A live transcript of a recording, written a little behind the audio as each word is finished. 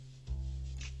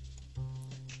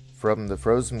From the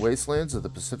frozen wastelands of the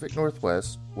Pacific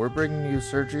Northwest, we're bringing you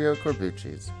Sergio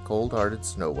Corbucci's cold-hearted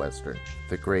snow western,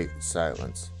 The Great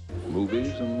Silence.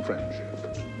 Movies and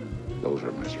friendship. Those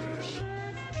are mysteries.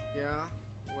 Yeah,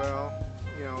 well,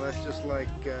 that's just like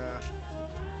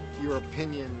your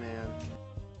opinion, man.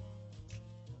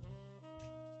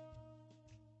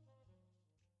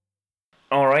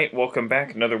 Alright, welcome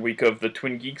back. Another week of the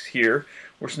Twin Geeks here.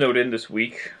 We're snowed in this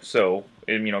week, so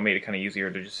it made it kind of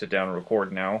easier to just sit down and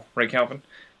record now. Right, Calvin?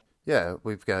 Yeah,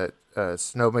 we've got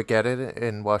Snowmageddon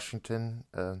in Washington.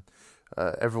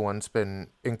 Everyone's been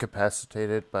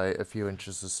incapacitated by a few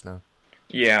inches of snow.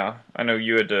 Yeah, I know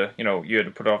you had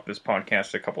to put off this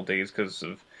podcast a couple days because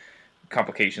of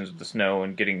complications with the snow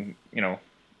and getting,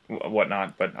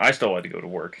 whatnot, but I still had to go to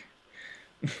work.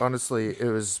 Honestly, it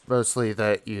was mostly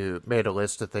that you made a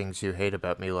list of things you hate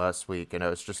about me last week, and I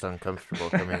was just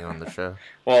uncomfortable coming on the show.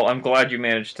 Well, I'm glad you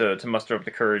managed to muster up the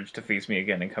courage to face me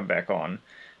again and come back on.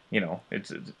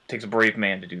 It takes a brave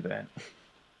man to do that.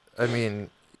 I mean,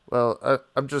 well,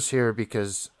 I'm just here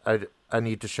because I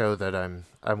need to show that I'm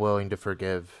willing to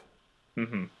forgive.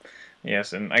 Mm-hmm.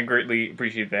 Yes, and I greatly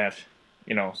appreciate that.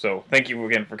 So thank you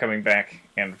again for coming back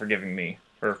and forgiving me,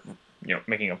 or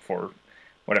making up for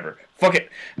whatever. Fuck it.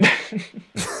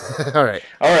 All right,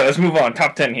 let's move on.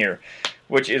 Top 10 here,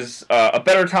 which is a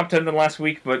better top 10 than last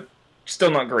week, but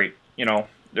still not great.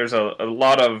 There's a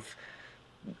lot of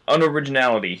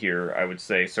unoriginality here, I would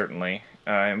say, certainly.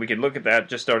 And we could look at that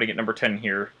just starting at number 10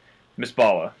 here, Miss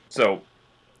Bala. So,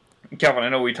 Calvin, I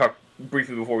know we talked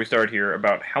briefly before we started here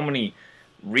about how many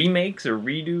remakes or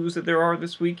redos that there are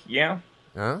this week. Yeah?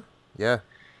 Huh? Yeah.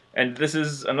 And this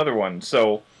is another one.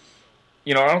 So,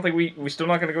 I don't think we're still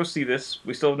not going to go see this.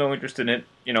 We still have no interest in it.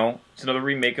 It's another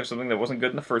remake of something that wasn't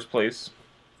good in the first place.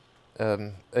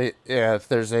 If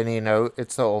there's any note,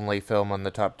 it's the only film on the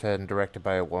top 10 directed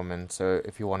by a woman, so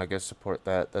if you want to go support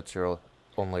that, that's your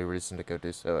only reason to go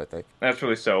do so, I think. That's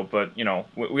really so, but, we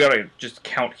ought to just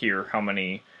count here how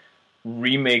many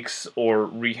remakes or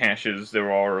rehashes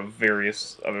there are of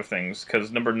various other things, because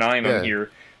number 9 on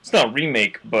here, it's not a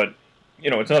remake, but,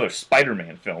 it's another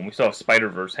Spider-Man film. We still have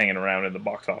Spider-Verse hanging around in the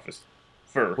box office.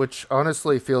 Which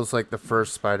honestly feels like the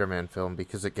first Spider-Man film,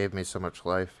 because it gave me so much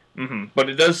life. Mm-hmm. But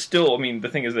it does still, the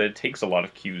thing is that it takes a lot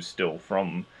of cues still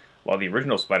from a lot of the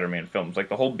original Spider-Man films. Like,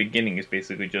 the whole beginning is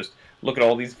basically just, look at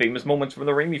all these famous moments from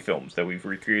the Raimi films that we've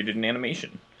recreated in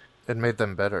animation. It made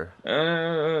them better.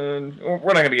 We're not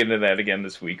going to get into that again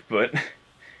this week, but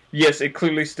yes, it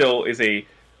clearly still is a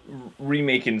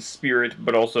remake in spirit,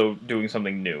 but also doing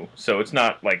something new. So it's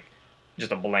not, like,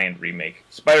 just a bland remake.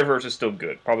 Spider-Verse is still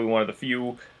good. Probably one of the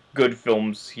few good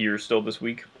films here still this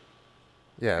week.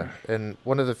 Yeah, and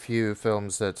one of the few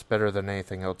films that's better than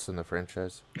anything else in the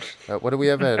franchise. What do we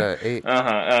have at 8?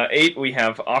 8, we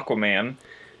have Aquaman.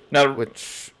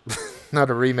 Which,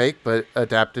 not a remake, but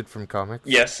adapted from comics.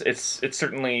 Yes, it's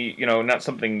certainly, not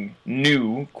something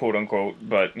new, quote-unquote,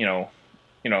 but,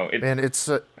 Man,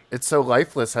 it's so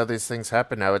lifeless how these things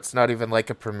happen now. It's not even like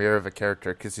a premiere of a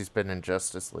character, because he's been in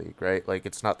Justice League, right? Like,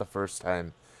 it's not the first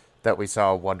time that we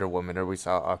saw Wonder Woman or we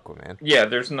saw Aquaman. Yeah,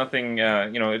 there's nothing,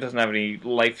 it doesn't have any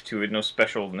life to it, no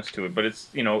specialness to it, but it's,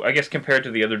 I guess compared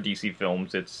to the other DC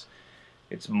films, it's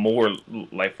more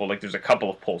lifeful. Like, there's a couple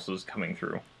of pulses coming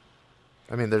through.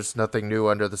 There's nothing new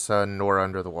under the sun nor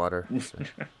under the water.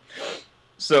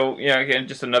 So, yeah, again,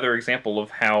 just another example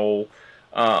of how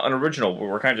unoriginal.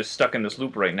 We're kind of just stuck in this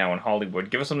loop right now in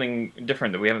Hollywood. Give us something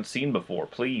different that we haven't seen before,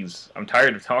 please. I'm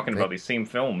tired of talking about these same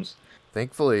films.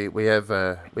 Thankfully, we have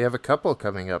a couple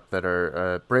coming up that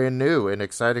are brand new and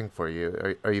exciting for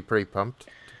you. Are you pretty pumped?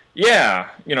 Yeah,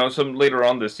 some later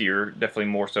on this year, definitely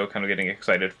more so kind of getting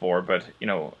excited for, but,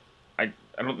 I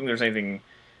don't think there's anything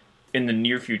in the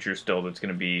near future still that's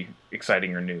going to be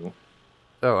exciting or new.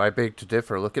 Oh, I beg to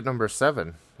differ. Look at number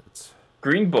 7. It's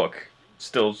Green Book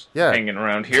still hanging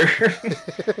around here.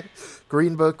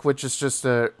 Green Book, which is just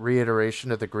a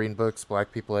reiteration of the Green Books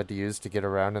Black people had to use to get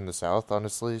around in the South,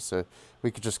 honestly. So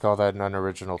we could just call that an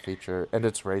unoriginal feature, and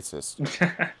it's racist.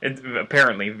 It's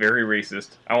apparently very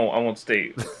racist. I won't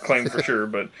state claim for sure,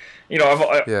 but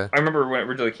I remember when it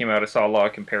originally came out, I saw a lot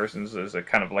of comparisons as a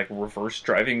kind of like reverse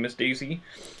driving Miss Daisy.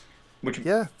 Which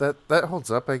that holds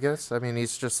up, I guess.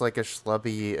 He's just like a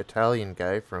schlubby Italian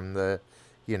guy from the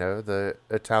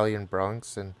Italian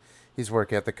Bronx, and he's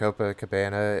working at the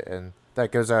Copacabana, and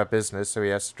that goes out of business, so he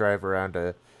has to drive around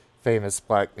a famous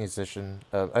black musician.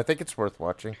 I think it's worth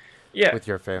watching with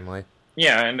your family.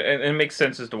 Yeah, and it makes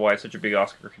sense as to why it's such a big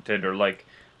Oscar contender, like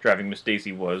Driving Miss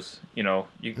Daisy was. You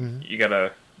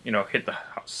gotta, hit the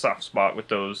soft spot with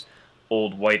those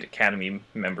old white Academy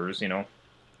members,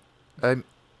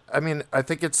 I mean, I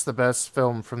think it's the best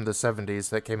film from the 70s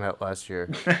that came out last year.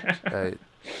 uh,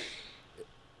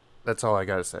 that's all I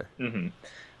gotta say. Mm-hmm.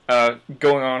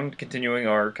 Going on, continuing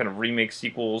our kind of remake,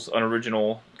 sequels,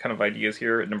 unoriginal kind of ideas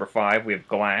here. At number 5, we have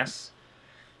Glass.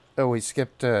 Oh, we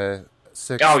skipped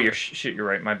 6. Oh, shit, you're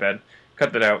right. My bad.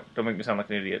 Cut that out. Don't make me sound like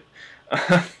an idiot.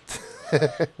 A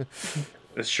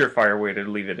surefire way to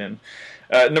leave it in.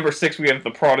 Number 6, we have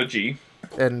The Prodigy.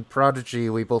 And Prodigy,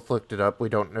 we both looked it up. We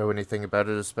don't know anything about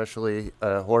it, especially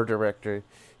horror director.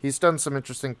 He's done some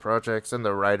interesting projects, and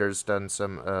the writer's done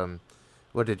some,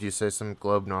 what did you say, some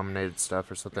Globe-nominated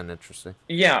stuff or something interesting.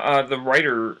 Yeah, the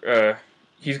writer,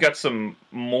 he's got some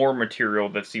more material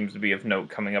that seems to be of note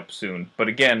coming up soon. But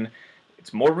again,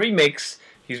 it's more remakes.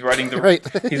 He's writing the right.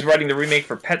 He's writing the remake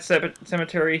for Pet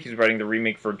Cemetery. He's writing the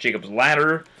remake for Jacob's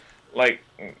Ladder. Like,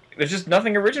 there's just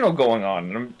nothing original going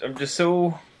on. And I'm just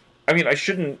so... I mean, I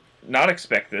shouldn't not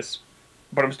expect this,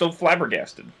 but I'm still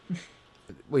flabbergasted.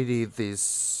 We need these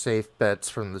safe bets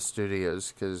from the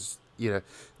studios because,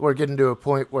 we're getting to a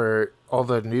point where all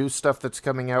the new stuff that's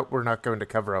coming out, we're not going to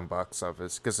cover on box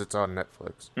office because it's on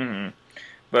Netflix. Mm-hmm.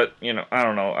 But, I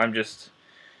don't know. I'm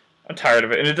tired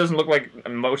of it. And it doesn't look like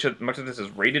much of this is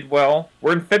rated well.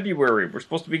 We're in February. We're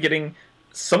supposed to be getting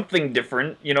something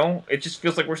different, It just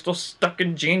feels like we're still stuck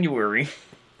in January.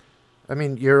 I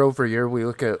mean, year over year, we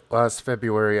look at last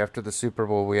February after the Super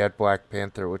Bowl, we had Black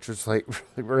Panther, which was like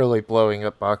really blowing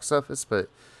up box office. But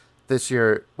this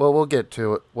year, well, we'll get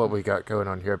to what we got going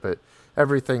on here, but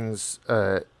nothing's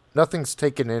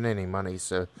taken in any money.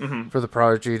 So for The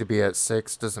Prodigy to be at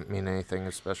 6 doesn't mean anything,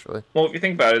 especially. Well, if you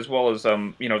think about it, as well as,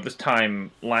 this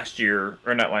time last year,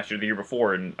 or not last year, the year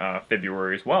before in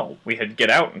February as well, we had Get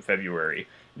Out in February.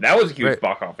 That was a huge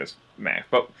box office match,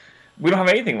 but we don't have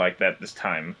anything like that this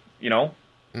time.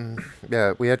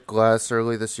 Yeah, we had Glass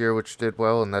early this year, which did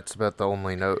well, and that's about the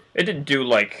only note. It didn't do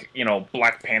like,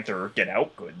 Black Panther or Get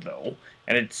Out good, though.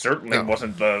 And it certainly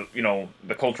wasn't the,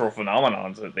 the cultural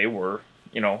phenomenons that they were,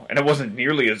 and it wasn't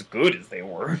nearly as good as they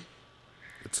were.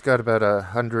 It's got about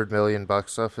 100 million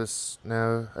box office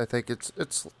now. I think it's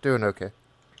doing okay.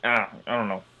 I don't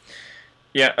know.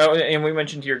 Yeah, and we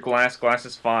mentioned here Glass. Glass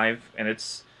is 5, and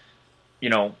it's,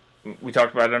 we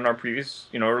talked about it on our previous,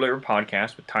 earlier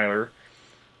podcast with Tyler,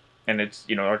 and it's,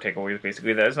 our takeaway is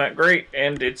basically that it's not great,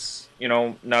 and it's,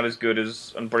 not as good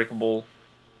as Unbreakable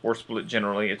or Split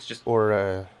generally. It's just...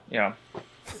 Or, yeah.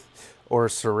 Or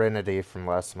Serenity from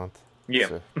last month. Yeah.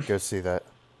 So go see that.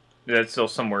 That's still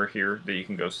somewhere here that you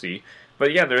can go see.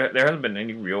 But yeah, there hasn't been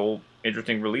any real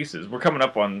interesting releases. We're coming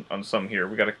up on some here.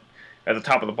 We got at the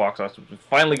top of the box office, we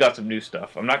finally got some new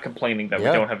stuff. I'm not complaining that we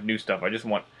don't have new stuff. I just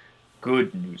want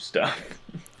good new stuff.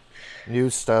 New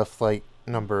stuff like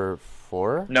number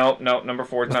 4? No, number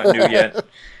 4 is not new yet.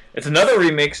 It's another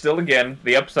remake still again.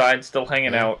 The Upside still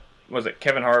hanging out. Was it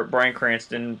Kevin Hart, Bryan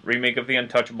Cranston, remake of The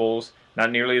Untouchables,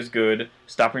 not nearly as good.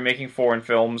 Stop remaking foreign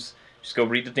films. Just go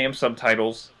read the damn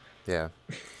subtitles. Yeah.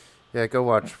 Yeah, go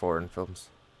watch foreign films.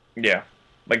 Yeah.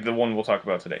 Like the one we'll talk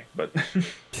about today, but...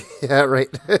 Yeah, right.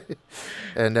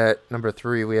 And at number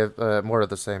 3, we have more of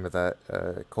the same of that,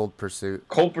 Cold Pursuit.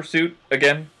 Cold Pursuit,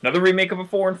 again, another remake of a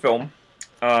foreign film.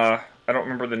 I don't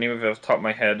remember the name of it off the top of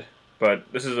my head, but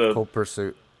this is a... Cold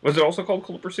Pursuit. Was it also called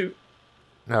Cold Pursuit?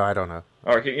 No, I don't know.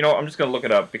 Alright, I'm just going to look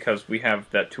it up because we have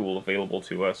that tool available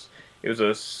to us. It was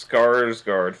a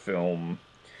Skarsgård film.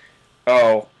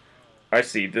 Oh, I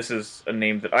see. This is a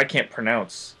name that I can't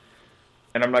pronounce.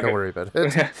 And I'm not Don't worry about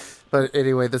it. But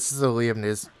anyway, this is a Liam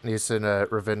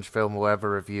Neeson revenge film we'll have a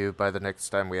review by the next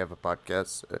time we have a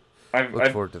podcast.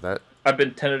 Look forward to that. I've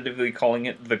been tentatively calling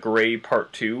it The Grey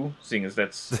Part 2, seeing as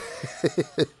that's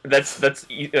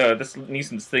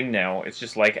Neeson's thing now. It's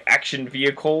just like action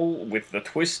vehicle with the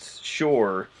twist.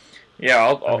 Sure,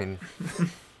 yeah. I mean,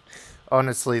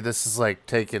 honestly, this is like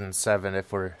Taken 7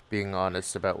 if we're being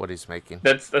honest about what he's making.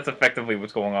 That's effectively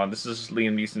what's going on. This is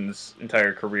Liam Neeson's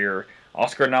entire career.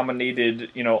 Oscar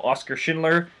nominated, Oscar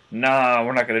Schindler. Nah,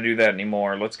 we're not going to do that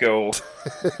anymore. Let's go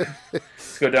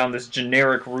down this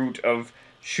generic route of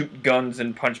shoot guns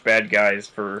and punch bad guys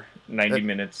for 90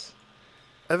 minutes.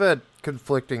 I've had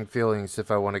conflicting feelings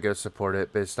if I want to go support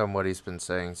it based on what he's been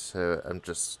saying, so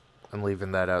I'm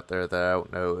leaving that out there that I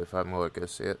don't know if I'm going to go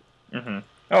see it. Mm-hmm.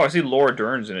 Oh, I see Laura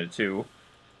Dern's in it too.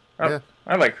 Yeah.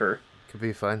 I like her. Could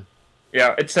be fun.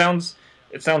 Yeah, it sounds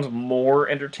more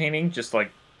entertaining, just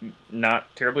like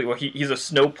not terribly. Well, he's a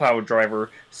snowplow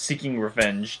driver seeking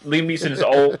revenge. Liam Neeson is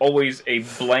always a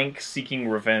blank seeking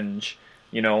revenge.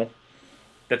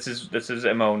 That's his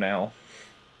MO now.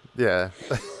 Yeah.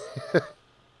 All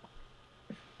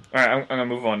right, I'm gonna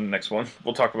move on to the next one.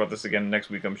 We'll talk about this again next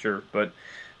week, I'm sure. But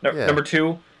number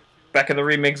 2, back in the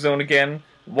remake zone again.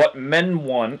 What Men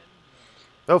Want.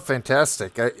 Oh,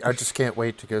 fantastic. I just can't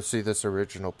wait to go see this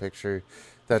original picture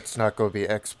that's not going to be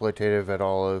exploitative at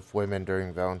all of women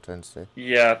during Valentine's Day.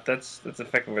 Yeah, that's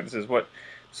effectively what this is. What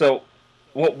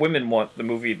Women Want, the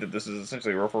movie that this is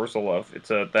essentially a reversal of.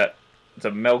 It's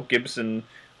a Mel Gibson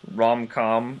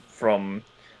rom-com from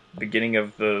the beginning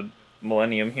of the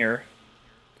millennium here.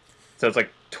 So it's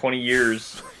like 20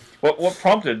 years. What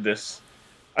prompted this?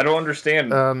 I don't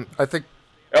understand. I think...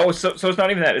 Oh, so it's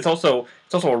not even that. It's also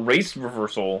a race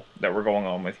reversal that we're going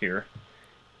on with here.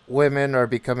 Women are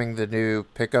becoming the new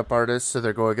pickup artists, so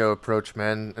they're going to go approach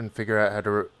men and figure out how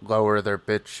to lower their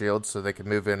bitch shields so they can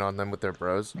move in on them with their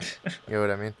bros. You know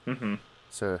what I mean? Mm-hmm.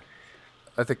 So,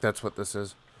 I think that's what this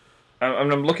is. I'm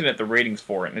looking at the ratings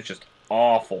for it, and it's just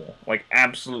awful. Like,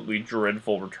 absolutely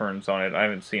dreadful returns on it. I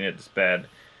haven't seen it this bad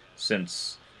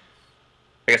since,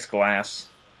 I guess, Glass.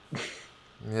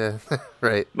 Yeah,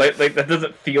 right. Like that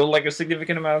doesn't feel like a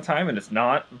significant amount of time, and it's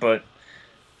not, but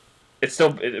it's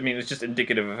still, I mean, it's just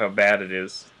indicative of how bad it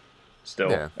is. Still.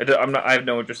 Yeah. I have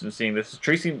no interest in seeing this.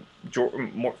 Tracy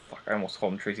Jordan, I almost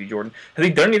called him Tracy Jordan. Has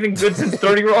he done anything good since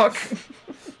 30 Rock?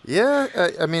 Yeah,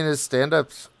 I mean, his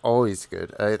stand-up's always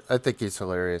good. I think he's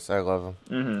hilarious. I love him.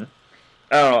 Mm-hmm.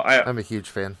 I don't know. I'm a huge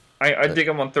fan. I dig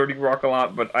him on 30 Rock a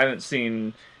lot, but I haven't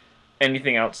seen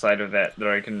anything outside of that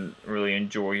I can really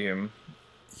enjoy him.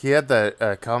 He had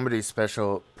that comedy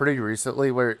special pretty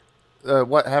recently where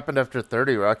what happened after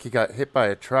 30 Rock, he got hit by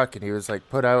a truck and he was like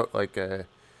put out like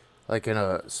in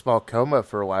a small coma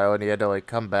for a while, and he had to like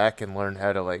come back and learn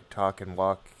how to like talk and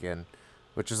walk again,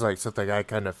 which is like something I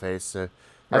kind of face. So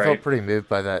I felt pretty moved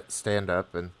by that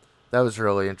stand-up, and that was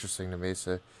really interesting to me.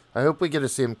 So I hope we get to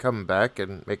see him coming back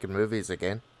and making movies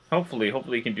again. Hopefully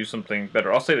he can do something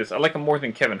better. I'll say this: I like him more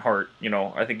than Kevin Hart. You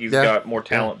know, I think he's got more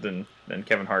talent than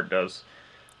Kevin Hart does.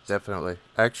 Definitely,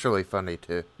 actually funny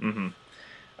too. Mm-hmm.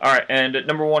 All right, and at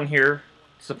number 1 here,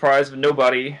 surprise of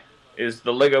nobody, is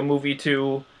the Lego Movie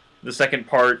 2, the second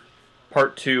part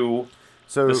 2.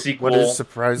 So the sequel. What is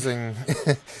surprising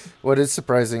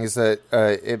is that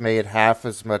it made half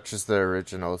as much as the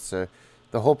original. So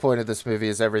the whole point of this movie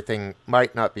is everything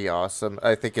might not be awesome.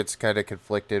 I think it's kind of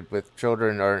conflicted with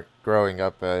children aren't growing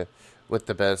up with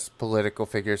the best political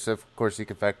figures. So of course you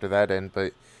can factor that in,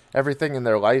 but everything in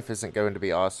their life isn't going to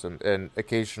be awesome. And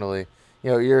occasionally,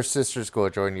 you know, your sister's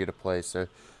going to join you to play. So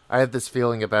I had this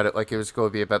feeling about it like it was going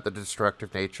to be about the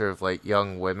destructive nature of like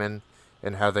young women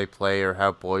and how they play or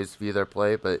how boys view their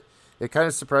play, but it kind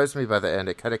of surprised me by the end.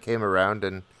 It kind of came around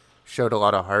and showed a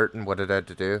lot of heart in what it had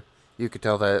to do. You could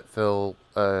tell that Phil,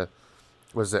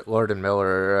 Lord and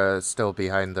Miller, still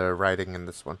behind the writing in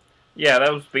this one. Yeah,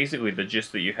 that was basically the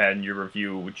gist that you had in your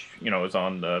review, which, you know, is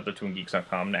on the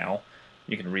TwinGeeks.com now.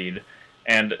 You can read.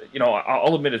 And, you know,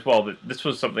 I'll admit as well that this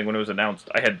was something when it was announced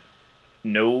I had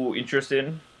no interest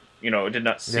in. You know, it did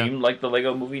not seem like the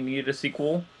Lego Movie needed a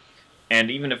sequel. And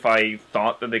even if I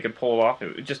thought that they could pull it off,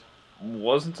 it just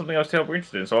wasn't something I was terribly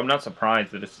interested in. So I'm not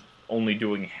surprised that it's only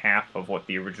doing half of what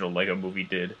the original Lego Movie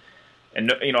did.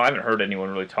 And, you know, I haven't heard anyone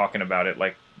really talking about it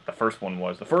like the first one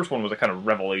was. The first one was a kind of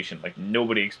revelation. Like,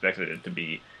 nobody expected it to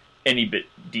be any bit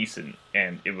decent.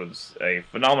 And it was a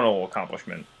phenomenal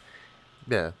accomplishment.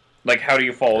 Yeah. Like, how do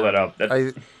you follow that up?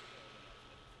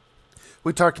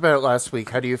 We talked about it last week.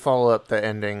 How do you follow up the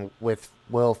ending with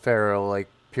Will Ferrell, like,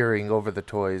 peering over the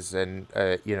toys and,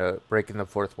 you know, breaking the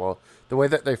fourth wall? The way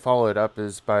that they follow it up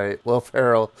is by Will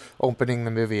Ferrell opening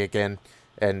the movie again.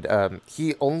 And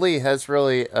he only has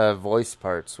really voice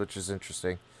parts, which is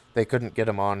interesting. They couldn't get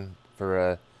him on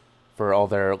for all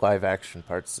their live-action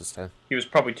parts this time. He was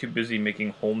probably too busy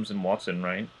making Holmes and Watson,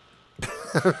 right?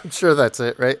 I'm sure that's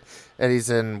it, right? And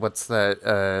he's in, what's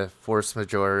that, Force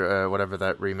Majeure, whatever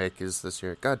that remake is this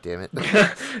year. God damn it.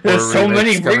 There's so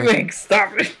many remakes,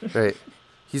 stop it! Right.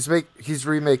 He's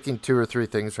remaking 2 or 3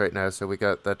 things right now, so we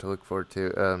got that to look forward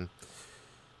to.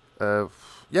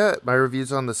 Yeah, my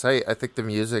review's on the site. I think the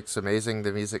music's amazing.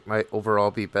 The music might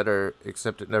overall be better,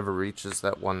 except it never reaches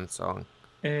that one song.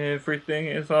 Everything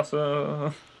is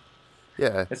awesome.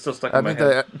 Yeah, it's still stuck in my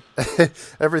head.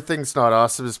 Everything's not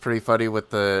awesome is pretty funny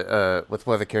with the with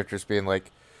one of the characters being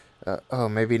like, "Oh,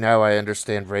 maybe now I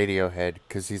understand Radiohead,"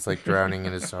 because he's like drowning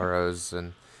in his sorrows,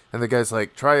 and the guy's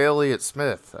like, "Try Elliott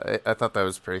Smith." I thought that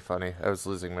was pretty funny. I was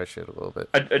losing my shit a little bit.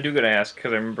 I do gotta ask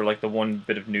because I remember like the one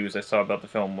bit of news I saw about the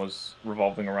film was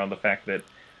revolving around the fact that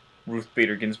Ruth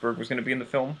Bader Ginsburg was going to be in the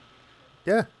film.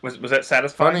 Yeah, was that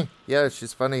satisfying? Funny, yeah,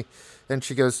 she's funny, and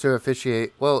she goes to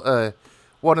officiate. Well,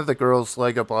 one of the girls'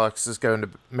 Lego blocks is going to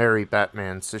marry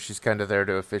Batman, so she's kind of there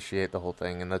to officiate the whole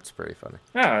thing, and that's pretty funny.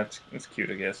 Yeah, it's cute,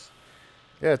 I guess.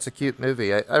 Yeah, it's a cute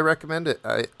movie. I recommend it.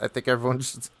 I think everyone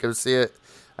should go see it.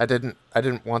 I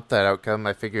didn't want that outcome.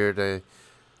 I figured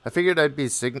I'd be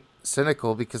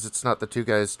cynical because it's not the two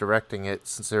guys directing it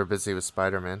since they were busy with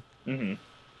Spider-Man. Hmm.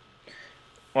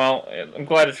 Well, I'm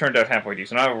glad it turned out halfway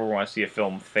decent. I don't ever want to see a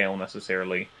film fail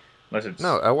necessarily, unless it's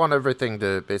No, I want everything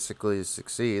to basically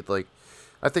succeed. Like,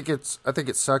 I think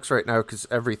it sucks right now because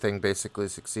everything basically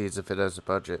succeeds if it has a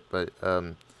budget. But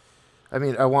I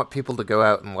mean, I want people to go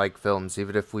out and like films,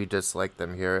 even if we dislike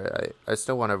them here. I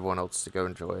still want everyone else to go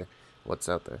enjoy what's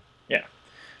out there. yeah.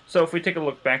 So if we take a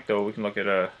look back, though, we can look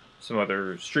at some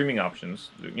other streaming options.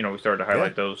 You know, we started to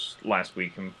highlight those last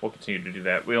week, and we'll continue to do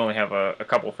that. We only have a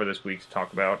couple for this week to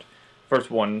talk about.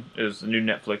 First one is the new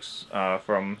Netflix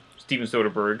from Steven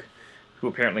Soderbergh, who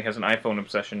apparently has an iPhone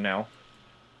obsession now.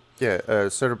 Yeah,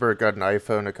 Soderbergh got an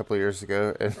iPhone a couple of years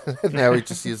ago, and now he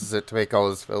just uses it to make all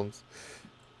his films.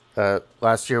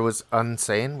 Last year was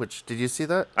Unsane, which, did you see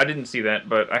that? I didn't see that,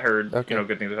 but I heard Okay.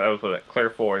 good things. I was with that Claire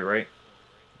Foy, right?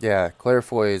 Yeah, Claire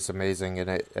Foy is amazing in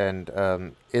it, and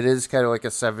it is kind of like a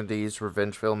 70s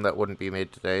revenge film that wouldn't be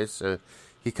made today, so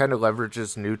he kind of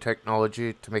leverages new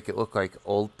technology to make it look like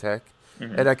old tech.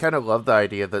 Mm-hmm. And I kind of love the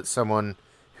idea that someone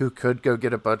who could go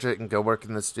get a budget and go work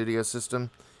in the studio system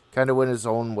kind of went his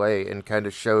own way and kind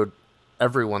of showed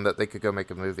everyone that they could go make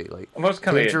a movie. Like, Well, that's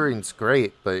kind of Tangerine's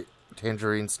great, but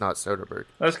Tangerine's not Soderbergh.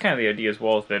 that's kind of the idea as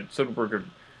well, is that Soderbergh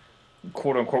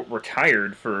quote unquote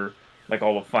retired for like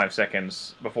all of 5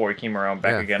 seconds before he came around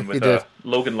back Yeah, again he with did.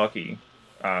 Logan Lucky.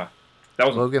 That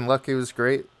was Logan Lucky was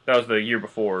great. the year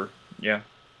before. Yeah.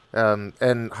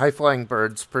 And High Flying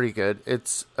Bird's pretty good.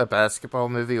 It's a basketball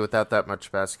movie without that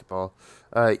much basketball.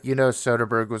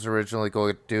 Soderbergh was originally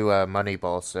going to do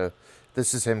Moneyball, so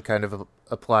this is him kind of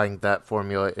applying that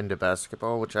formula into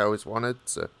basketball, which I always wanted,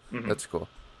 so that's cool.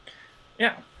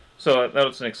 Yeah. So that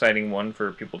was an exciting one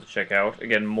for people to check out.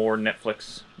 Again, more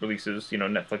Netflix releases. You know,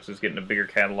 Netflix is getting a bigger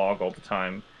catalog all the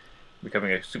time,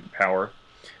 becoming a superpower.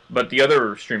 But the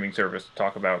other streaming service to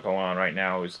talk about going on right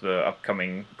now is the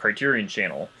upcoming Criterion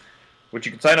channel, which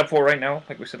you can sign up for right now,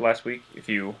 like we said last week, if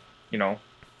you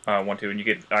want to, and you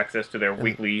get access to their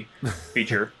weekly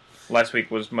feature. Last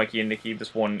week was Mikey and Nikki.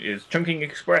 This one is Chunking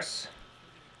Express.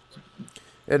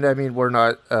 And I mean, we're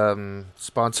not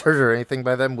sponsored or anything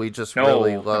by them. We just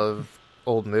really love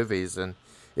old movies, and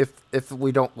if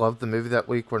we don't love the movie that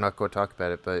week, we're not going to talk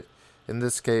about it. But in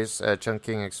this case,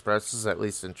 Chungking Express is at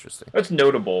least interesting. It's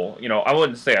notable. You know, I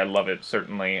wouldn't say I love it.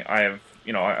 Certainly,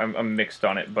 I'm mixed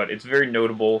on it, but it's very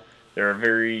notable. There are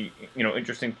very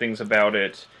interesting things about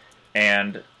it,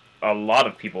 and a lot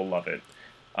of people love it.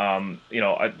 One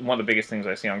of the biggest things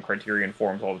I see on Criterion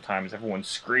forums all the time is everyone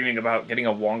screaming about getting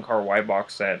a Wong Kar-wai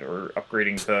box set or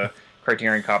upgrading to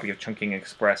Criterion copy of Chungking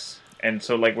Express. And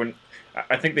so, like, when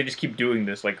I think they just keep doing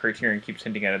this, like Criterion keeps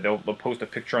hinting at it. They'll post a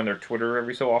picture on their Twitter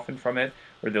every so often from it,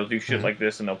 or they'll do shit like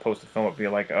this, and they'll post a film and be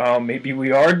like, "Oh, maybe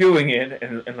we are doing it,"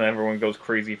 and then everyone goes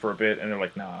crazy for a bit, and they're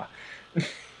like, "Nah."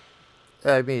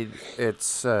 I mean,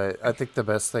 it's. I think the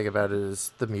best thing about it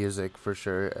is the music, for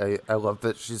sure. I love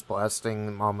that she's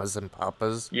blasting mamas and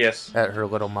papas. Yes. At her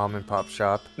little mom and pop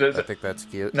shop. I think that's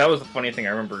cute. That was the funny thing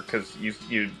I remember, because you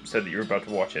said that you were about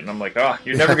to watch it, and I'm like,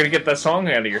 you're never going to get that song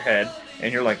out of your head.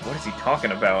 And you're like, what is he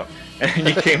talking about? And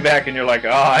you came back, and you're like,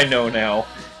 I know now.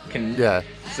 Yeah.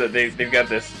 So they've got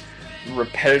this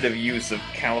repetitive use of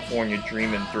California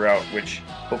Dreamin' throughout, which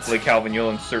hopefully, Calvin,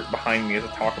 you'll insert behind me as I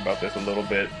talk about this a little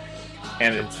bit.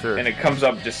 And it comes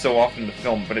up just so often in the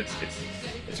film, but it's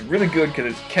really good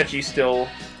because it's catchy still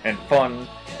and fun,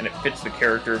 and it fits the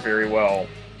character very well.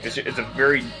 It's a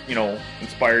very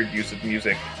inspired use of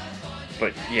music,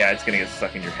 but yeah, it's gonna get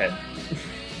stuck in your head.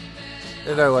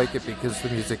 And I like it because the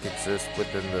music exists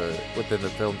within the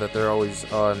film. That they're always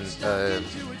on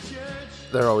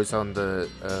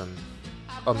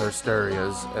on their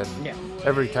stereos, and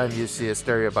every time you see a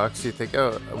stereo box, you think,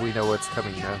 oh, we know what's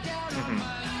coming now.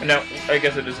 And now, I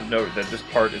guess it is of note that this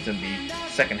part is in the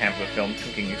second half of the film.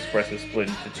 Chungking Express is split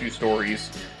into two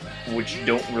stories, which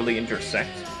don't really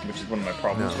intersect, which is one of my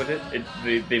problems with it.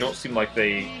 They don't seem like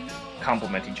they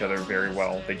complement each other very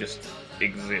well. They just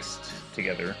exist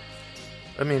together.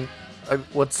 I mean,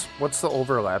 what's the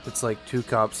overlap? It's like two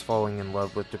cops falling in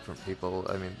love with different people.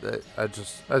 I mean, I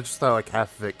just thought like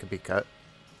half of it could be cut.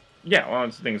 Yeah, well,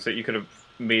 it's the things that you could have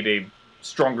made a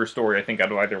stronger story, I think,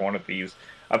 out of either one of these.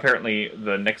 Apparently,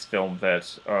 the next film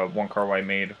that Wong Kar-wai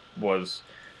made was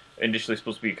initially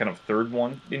supposed to be kind of third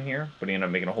one in here, but he ended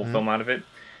up making a whole film out of it.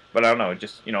 But I don't know,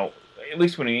 just, at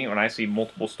least when I see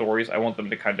multiple stories, I want them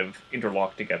to kind of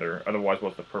interlock together. Otherwise,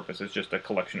 what's the purpose? It's just a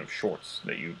collection of shorts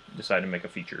that you decide to make a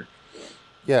feature.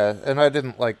 Yeah, and I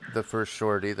didn't like the first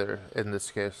short either in this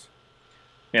case.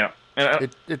 Yeah, and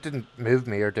It didn't move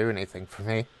me or do anything for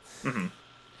me.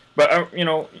 but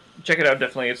check it out.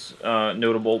 Definitely, it's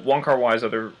notable. Wong Kar Wai's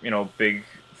other big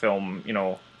film,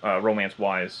 romance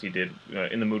wise, he did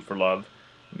In the Mood for Love,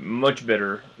 much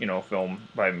better film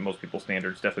by most people's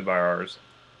standards, definitely by ours.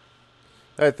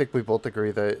 I think we both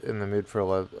agree that In the Mood for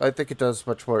Love, I think it does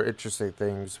much more interesting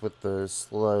things with the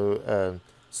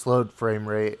slowed frame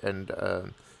rate, and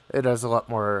it has a lot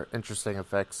more interesting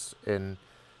effects in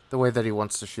the way that he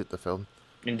wants to shoot the film.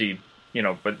 Indeed,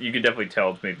 but you could definitely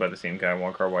tell it's made by the same guy.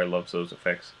 Wong Kar Wai loves those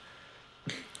effects.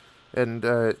 And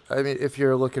I mean, if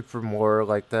you're looking for more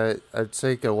like that, I'd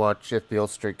say go watch If Beale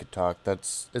Street Could Talk.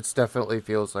 It's definitely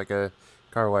feels like a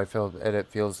Carwai film, and it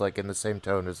feels like in the same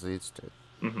tone as these two.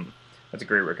 That's a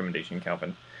great recommendation,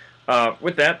 Calvin.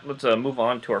 With that, let's move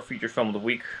on to our feature film of the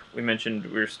week. We mentioned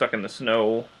we were stuck in the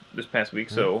snow this past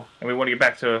week, and we want to get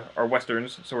back to our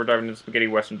westerns, so we're diving into spaghetti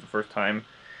westerns for the first time.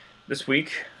 This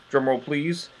week, drumroll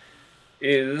please,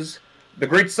 is The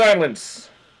Great Silence.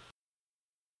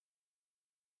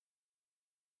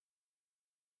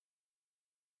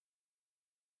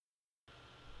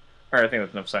 Alright, I think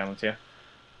that's enough silence, yeah?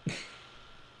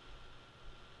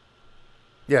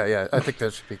 Yeah, I think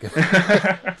that should be good.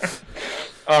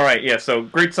 Alright, yeah, so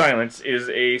Great Silence is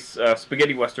a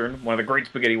spaghetti western, one of the great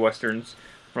spaghetti westerns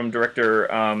from director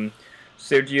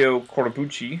Sergio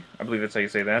Corbucci, I believe that's how you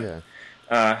say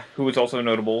that, who is also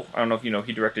notable. I don't know if you know,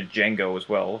 he directed Django as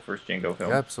well, first Django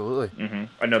film. Yeah, absolutely.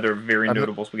 Another very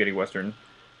notable spaghetti western.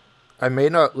 I may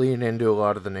not lean into a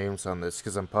lot of the names on this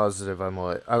because I'm positive I'm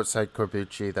outside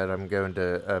Corbucci that I'm going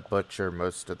to butcher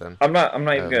most of them. I'm not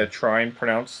even gonna try and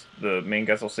pronounce the main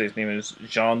guy. I'll say his name is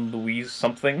Jean-Louis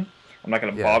something. I'm not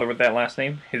gonna bother with that last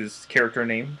name. His character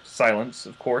name, Silence,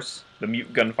 of course, the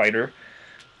mute gunfighter,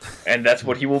 and that's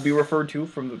what he will be referred to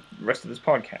from the rest of this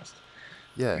podcast.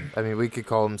 Yeah, I mean we could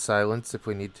call him Silence if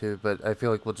we need to, but I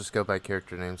feel like we'll just go by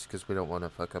character names because we don't want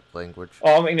to fuck up language.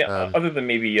 Oh, I mean, other than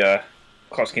maybe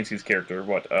Klaus Kinski's character,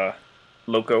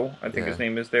 Loco, I think his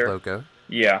name is there. Loco.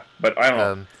 Yeah, but I don't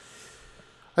know.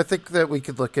 I think that we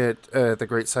could look at The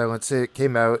Great Silence. It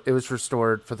came out, it was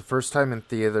restored for the first time in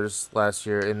theaters last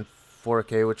year in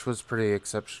 4K, which was pretty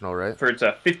exceptional, right? For its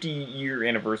 50-year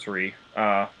anniversary,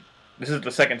 this is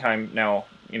the second time now,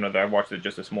 that I watched it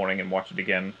just this morning and watched it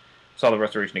again. Saw the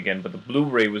restoration again, but the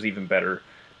Blu-ray was even better.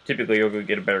 Typically, you'll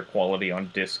get a better quality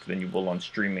on disc than you will on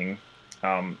streaming.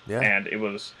 And it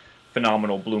was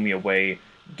phenomenal, blew me away.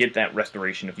 Get that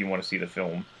restoration if you want to see the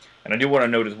film. And I do want to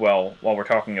note as well, while we're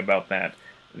talking about that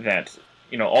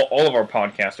all of our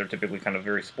podcasts are typically kind of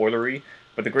very spoilery,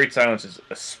 but The Great Silence is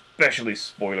especially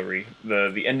spoilery.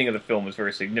 The ending of the film is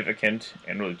very significant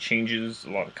and really changes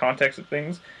a lot of context of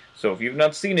things. So if you've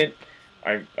not seen it,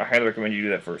 I highly recommend you do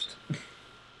that first.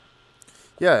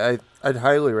 Yeah, I'd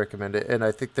highly recommend it, and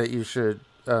I think that you should.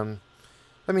 I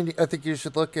think you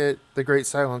should look at The Great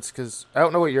Silence because I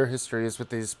don't know what your history is with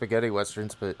these spaghetti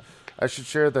westerns, but I should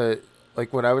share that,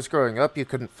 like, when I was growing up, you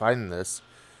couldn't find this.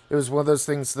 It was one of those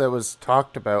things that was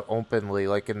talked about openly,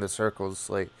 like, in the circles.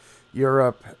 Like,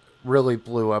 Europe really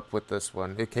blew up with this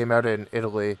one. It came out in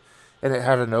Italy, and it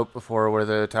had a note before where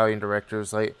the Italian director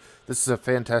was like, this is a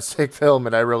fantastic film,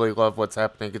 and I really love what's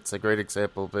happening. It's a great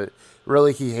example, but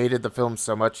really he hated the film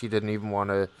so much he didn't even want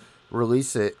to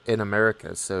release it in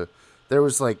America, so there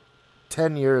was like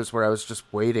 10 years where I was just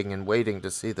waiting and waiting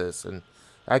to see this, and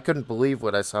I couldn't believe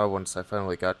what I saw once I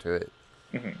finally got to it.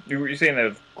 You were saying that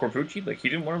of Corbucci? Like, he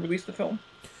didn't want to release the film?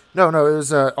 No, it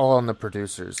was all on the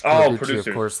producers. Oh, producers,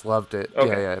 of course, loved it.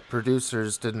 Okay. Yeah.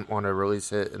 Producers didn't want to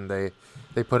release it, and they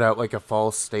put out like a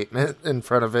false statement in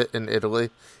front of it in Italy,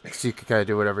 because you could kind of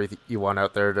do whatever you want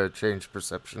out there to change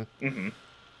perception.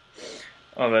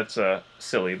 Oh, that's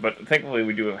silly, but thankfully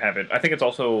we do have it. I think it's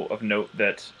also of note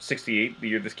that 1968, the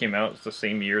year this came out, is the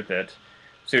same year that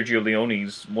Sergio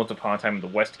Leone's Once Upon a Time in the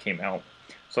West came out.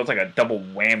 So it's like a double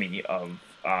whammy of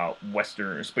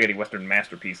spaghetti western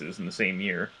masterpieces in the same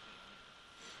year.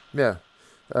 Yeah.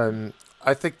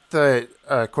 I think that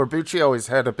Corbucci always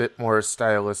had a bit more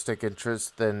stylistic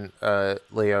interest than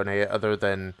Leone, other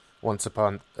than Once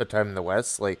Upon a Time in the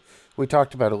West. Like, we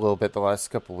talked about a little bit the last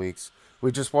couple weeks.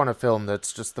 We just want a film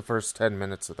that's just the first 10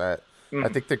 minutes of that. I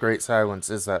think The Great Silence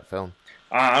is that film.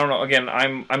 I don't know. Again,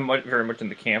 I'm very much in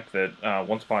the camp that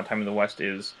Once Upon a Time in the West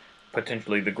is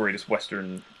potentially the greatest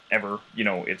Western ever.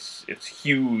 It's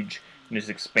huge in its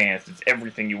expanse. It's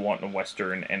everything you want in a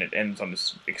Western, and it ends on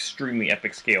this extremely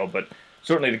epic scale. But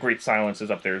certainly The Great Silence is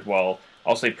up there as well.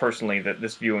 I'll say personally that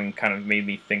this viewing kind of made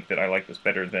me think that I like this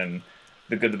better than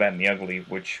The Good, the Bad, and the Ugly,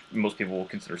 which most people will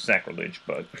consider sacrilege,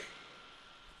 but...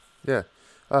 Yeah.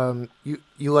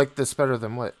 You like this better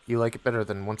than what? You like it better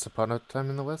than Once Upon a Time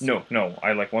in the West? No,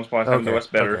 I like Once Upon a Time in the Okay,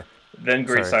 West better, okay. then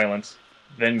Great Sorry. Silence,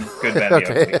 then Good, Bad, and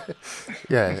the Okay. Ugly.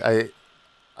 Yeah,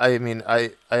 I mean, I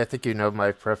think you know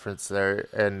my preference there,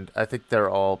 and I think they're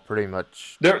all pretty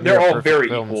much They're near all perfect very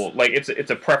films. equal. Like it's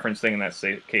a preference thing in that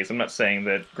case. I'm not saying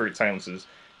that Great Silence is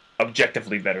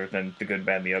objectively better than The Good,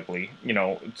 Bad, and the Ugly.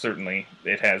 Certainly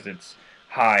it has its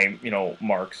high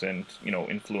marks and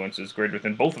influences greater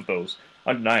than both of those.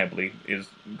 Undeniably, is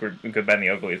Good, Bad, and the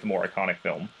Ugly is the more iconic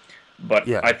film. But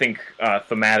Yeah, I think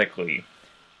thematically,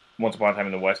 Once Upon a Time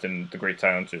in the West and The Great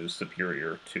Silence is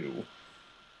superior to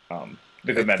The I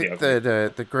Good, Bad, and the think Ugly.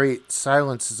 that the Great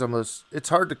Silence is almost, it's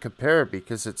hard to compare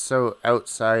because it's so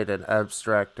outside and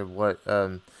abstract of what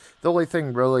the only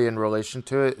thing really in relation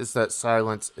to it is that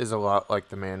Silence is a lot like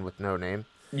The Man with No Name.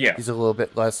 Yeah, He's a little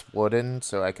bit less wooden,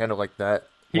 so I kind of like that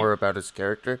he more about his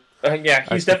character. Yeah,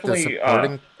 I he's think the definitely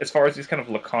supporting, as far as these kind of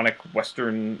laconic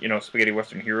Western, spaghetti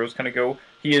Western heroes kind of go.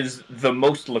 He is the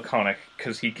most laconic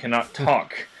because he cannot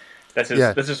talk.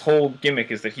 yeah, That's his whole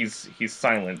gimmick is that he's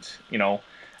silent,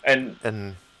 and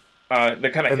and the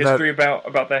kind of that history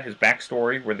about that, his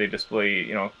backstory, where they display,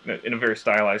 in a very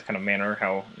stylized kind of manner,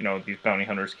 how these bounty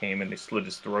hunters came and they slit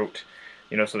his throat,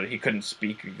 so that he couldn't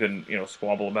speak, he couldn't,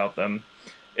 squabble about them.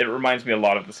 It reminds me a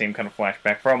lot of the same kind of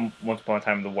flashback from Once Upon a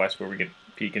Time in the West, where we get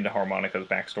peek into Harmonica's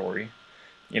backstory.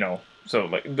 So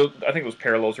like I think those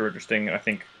parallels are interesting, and I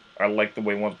think I like the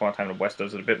way Once Upon a Time in the West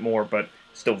does it a bit more, but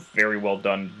still very well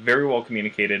done, very well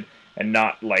communicated, and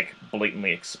not like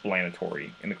blatantly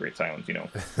explanatory in The Great Silence.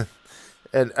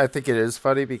 and I think it is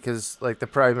funny because like the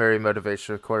primary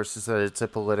motivation, of course, is that it's a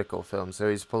political film, so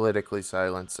he's politically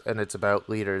silenced, and it's about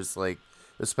leaders like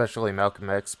especially Malcolm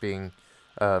X being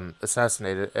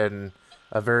assassinated, and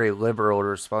a very liberal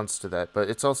response to that. But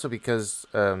it's also because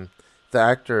the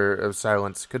actor of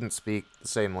Silence couldn't speak the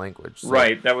same language, so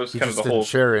Right. That was he kind of just the didn't whole.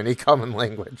 share any common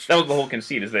language. That was the whole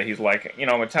conceit is that he's like,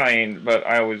 I'm Italian, but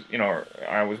I always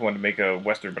wanted to make a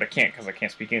western, but I can't because I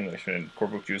can't speak English. And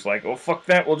Corbucci was like, oh fuck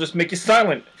that, we'll just make you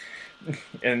silent.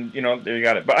 And there you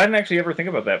got it. But I didn't actually ever think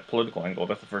about that political angle.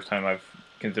 That's the first time I've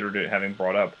considered it having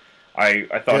brought up. I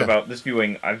thought Yeah, about this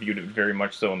viewing. I viewed it very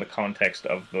much so in the context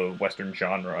of the Western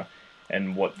genre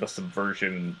and what the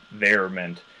subversion there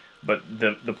meant. But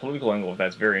the political angle of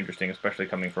that's very interesting, especially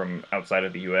coming from outside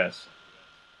of the U.S.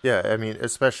 yeah. I mean,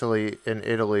 especially in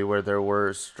Italy, where there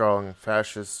were strong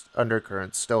fascist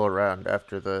undercurrents still around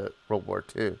after the World War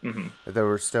II. Hmm. There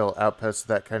were still outposts of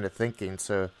that kind of thinking.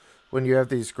 So when you have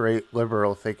these great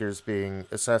liberal figures being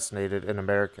assassinated in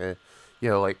America,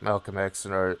 like Malcolm X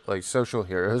and our like social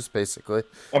heroes, basically,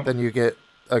 I'm then you get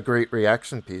a great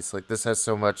reaction piece. Like this has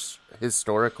so much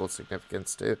historical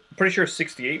significance too. pretty sure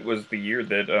 '68 was the year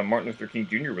that Martin Luther King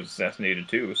Jr. was assassinated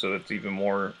too, so that's even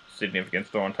more significance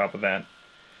thrown on top of that.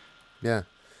 Yeah.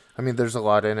 I mean, there's a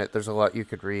lot in it. There's a lot you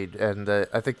could read, and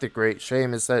I think the great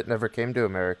shame is that it never came to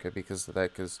America because of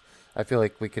that. Because I feel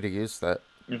like we could have used that.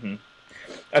 Hmm.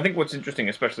 I think what's interesting,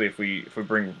 especially if we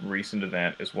bring Reese into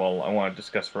that as well, I want to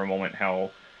discuss for a moment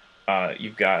how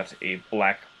you've got a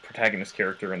black protagonist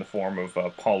character in the form of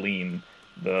Pauline,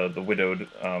 the widowed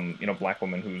black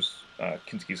woman who's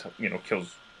Kinski's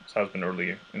kills his husband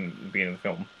early in the beginning of the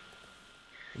film,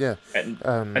 Yeah. and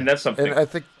that's And something. I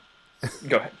think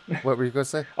Go ahead. what were you gonna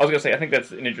say? I was gonna say I think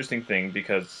that's an interesting thing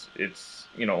because it's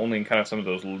only in kind of some of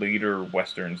those later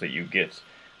westerns that you get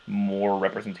more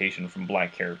representation from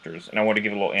black characters, and I want to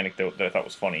give a little anecdote that I thought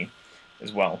was funny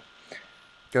as well.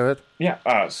 Go ahead.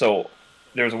 Yeah. So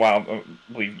there was a while. I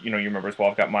believe you remember as well.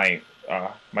 I've got my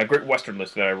great western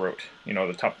list that I wrote.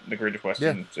 The greatest Yeah.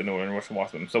 westerns in order to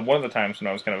watch them. So one of the times when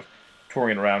I was kind of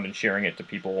touring it around and sharing it to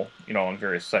people, on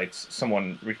various sites,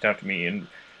 someone reached out to me and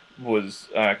was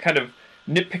kind of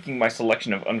nitpicking my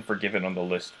selection of Unforgiven on the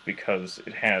list because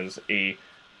it has a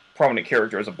prominent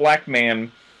character as a black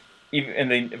man. Even,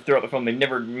 and they throughout the film they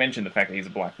never mention the fact that he's a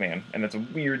black man, and that's a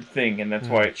weird thing, and that's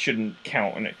why it shouldn't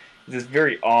count. And it's this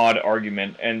very odd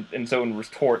argument, and so in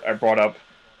retort, I brought up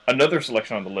another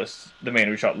selection on the list, the man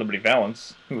who shot Liberty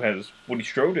Valance, who has Woody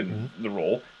Strode in the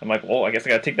role. I'm like, well, I guess I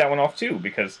got to take that one off too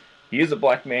because he is a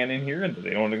black man in here, and they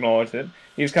don't acknowledge it.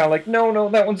 He's kind of like, no,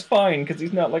 that one's fine because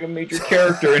he's not like a major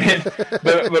character in it,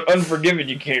 but Unforgiven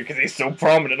you can't because he's so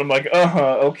prominent. I'm like,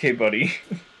 okay, buddy.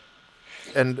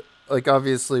 And like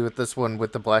obviously with this one,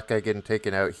 with the black guy getting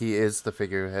taken out, he is the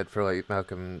figurehead for like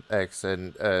Malcolm X,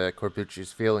 and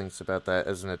Corbucci's feelings about that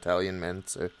as an Italian man.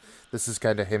 So this is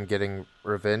kind of him getting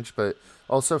revenge, but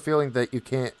also feeling that you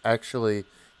can't actually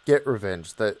get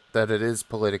revenge, that it is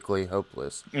politically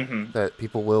hopeless, that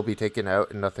people will be taken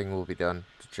out and nothing will be done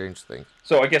to change things.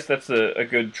 So I guess that's a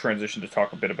good transition to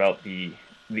talk a bit about the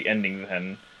the ending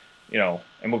then,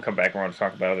 and we'll come back around to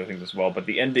talk about other things as well, but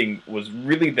the ending was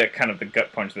really that kind of the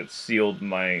gut punch that sealed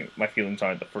my feelings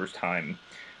on it the first time,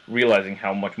 realizing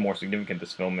how much more significant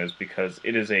this film is, because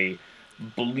it is a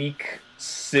bleak,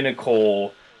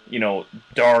 cynical,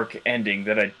 dark ending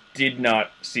that I did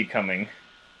not see coming.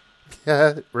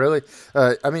 Yeah, really.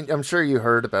 I mean, I'm sure you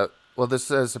heard about. Well,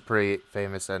 this is a pretty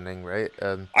famous ending, right?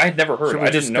 I had never heard. Should we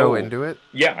I just didn't know. go into it?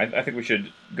 Yeah, I think we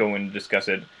should go and discuss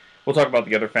it. We'll talk about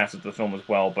the other facets of the film as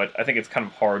well, but I think it's kind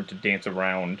of hard to dance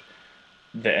around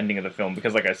the ending of the film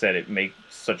because, like I said, it makes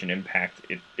such an impact.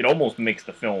 It almost makes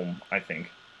the film, I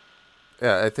think.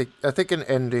 Yeah, I think an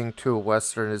ending to a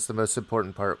western is the most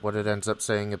important part. What it ends up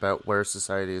saying about where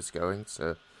society is going.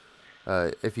 So,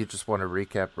 if you just want to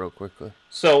recap real quickly.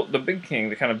 So the big thing,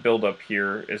 the kind of build up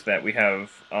here is that we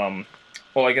have.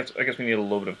 Well, I guess we need a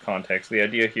little bit of context. The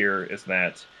idea here is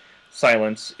that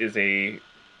Silence is a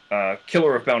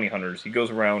killer of bounty hunters. He goes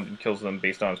around and kills them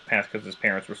based on his past because his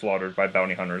parents were slaughtered by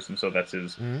bounty hunters, and so that's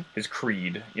his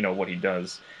creed. What he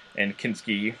does. And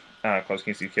Kinski, Klaus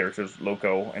Kinski's character,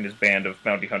 Loco, and his band of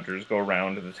bounty hunters go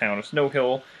around to the town of Snow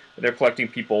Hill. They're collecting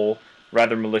people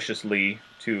rather maliciously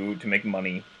to make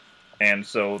money. And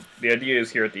so the idea is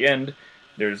here at the end,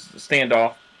 there's a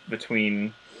standoff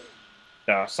between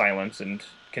Silence and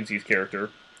Kinski's character,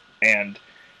 and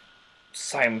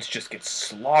Silence just gets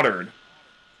slaughtered.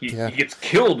 He gets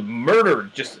killed,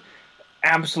 murdered, just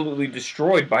absolutely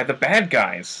destroyed by the bad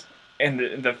guys.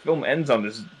 And the film ends on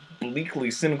this bleakly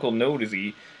cynical note as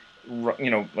he,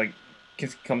 like,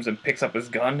 Kinski comes and picks up his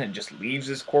gun and just leaves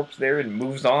his corpse there and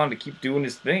moves on to keep doing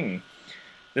his thing.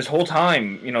 This whole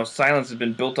time, Silence has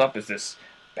been built up as this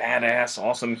badass,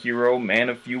 awesome hero, man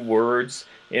of few words,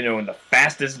 and the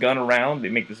fastest gun around. They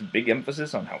make this big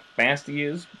emphasis on how fast he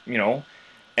is,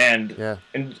 And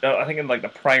I think in like the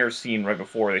prior scene right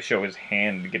before, they show his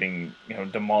hand getting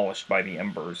demolished by the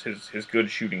embers, his good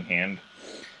shooting hand.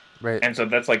 Right. And so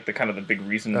that's like the kind of the big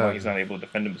reason why he's not able to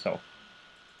defend himself.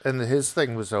 And his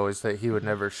thing was always that he would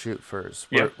never shoot first.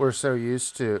 We're so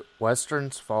used to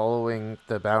westerns following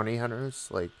the bounty hunters.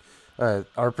 Like,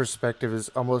 our perspective is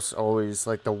almost always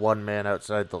like the one man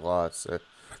outside the law. So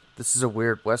this is a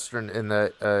weird western in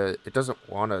that it doesn't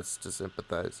want us to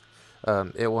sympathize.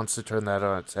 It wants to turn that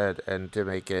on its head and to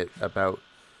make it about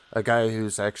a guy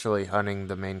who's actually hunting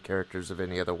the main characters of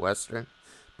any other western,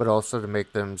 but also to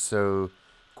make them so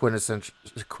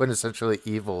quintessentially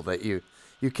evil that you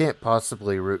can't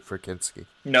possibly root for Kinski.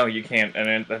 No, you can't, and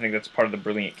I think that's part of the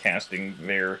brilliant casting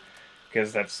there,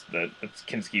 because that's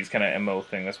Kinski's kind of MO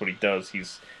thing. That's what he does.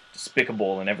 He's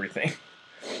despicable and everything.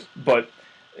 But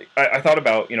I thought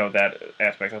about that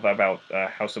aspect. I thought about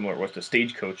how similar it was to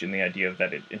Stagecoach in the idea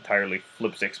that it entirely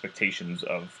flips expectations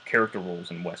of character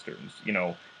roles in westerns.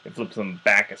 It flips them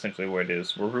back essentially where it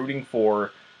is. We're rooting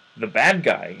for the bad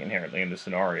guy inherently in this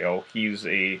scenario. He's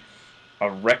a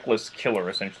reckless killer,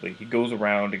 essentially. He goes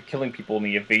around and killing people, and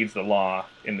he evades the law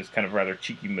in this kind of rather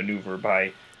cheeky maneuver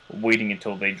by waiting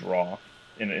until they draw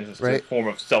in a form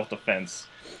of self-defense.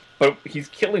 But he's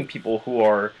killing people who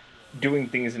are doing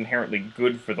things inherently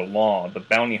good for the law. The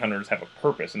bounty hunters have a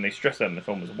purpose, and they stress that in the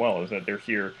film as well, is that they're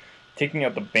here taking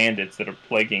out the bandits that are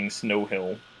plaguing Snow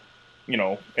Hill.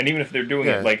 And even if they're doing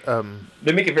it,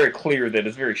 they make it very clear that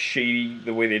it's very shady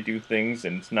the way they do things,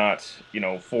 and it's not,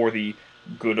 for the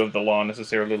good of the law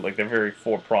necessarily. Like, they're very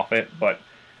for profit, but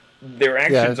their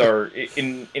actions are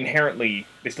inherently,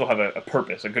 they still have a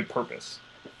purpose, a good purpose.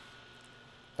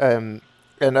 And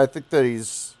I think that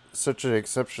he's such an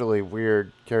exceptionally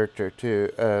weird character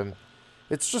too.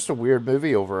 It's just a weird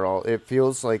movie overall. It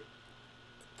feels like,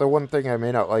 the one thing I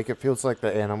may not like, it feels like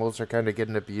the animals are kind of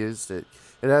getting abused. It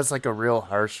has like a real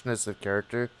harshness of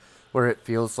character where it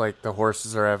feels like the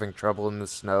horses are having trouble in the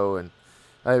snow, and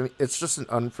it's just an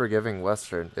unforgiving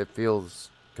western. It feels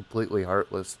completely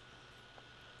heartless.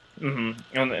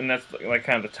 Mm-hmm. And that's like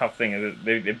kind of the tough thing, is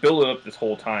they build it up this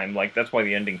whole time. Like, that's why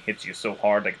the ending hits you so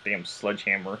hard, like a damn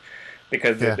sledgehammer,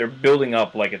 because they're building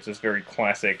up like it's this very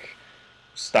classic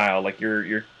style. Like,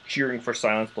 you're cheering for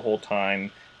Silence the whole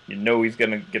time. He's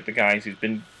gonna get the guys who's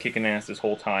been kicking ass this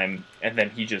whole time, and then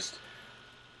he just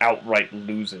outright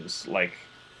loses, like,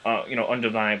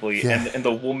 undeniably. Yeah. And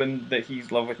the woman that he's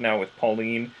in love with now, with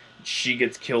Pauline, she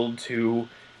gets killed too,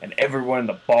 and everyone in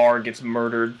the bar gets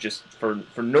murdered just for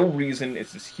no reason.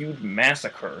 It's this huge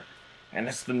massacre, and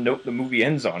that's the note the movie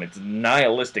ends on. It's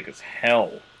nihilistic as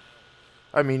hell.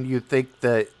 I mean, you think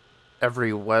that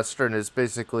every western is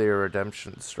basically a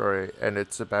redemption story, and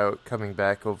it's about coming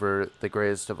back over the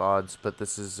greatest of odds. But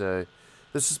this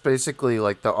is basically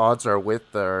like the odds are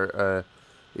with I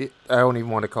don't even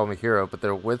want to call him a hero, but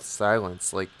they're with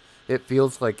Silence. Like, it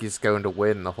feels like he's going to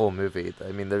win the whole movie.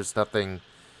 I mean, there's nothing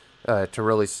to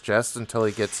really suggest until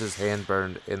he gets his hand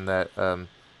burned in that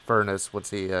furnace once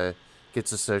he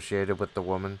gets associated with the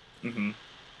woman. Mm-hmm.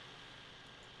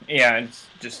 Yeah, it's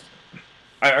just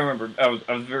I remember I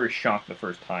was very shocked the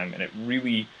first time, and it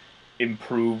really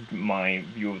improved my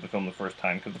view of the film the first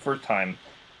time, because the first time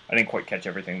I didn't quite catch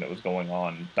everything that was going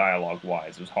on dialogue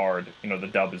wise. It was hard. The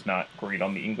dub is not great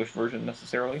on the English version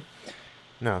necessarily,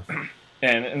 No.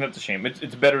 and that's a shame.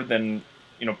 It's better than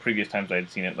previous times I had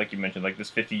seen it. Like you mentioned, like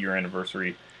this 50-year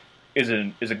anniversary is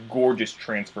a gorgeous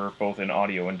transfer both in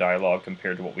audio and dialogue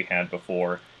compared to what we had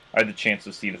before. I had the chance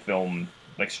to see the film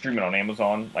like stream it on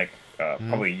Amazon like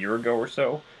probably a year ago or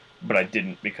so, but I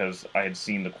didn't because I had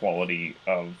seen the quality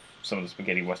of some of the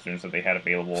spaghetti westerns that they had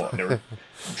available. They were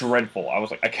dreadful. I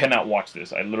was like, I cannot watch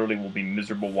this. I literally will be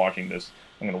miserable watching this.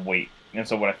 I'm gonna wait. And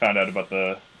so when I found out about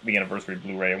the anniversary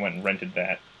Blu-ray, I went and rented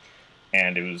that,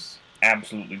 and it was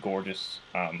absolutely gorgeous.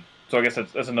 So I guess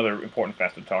that's another important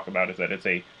fact to talk about, is that it's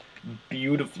a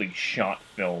beautifully shot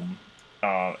film.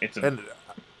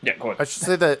 Yeah, go ahead. I should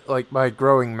say that like my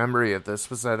growing memory of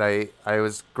this was that I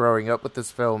was growing up with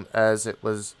this film as it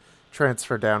was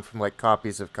transferred down from like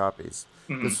copies of copies.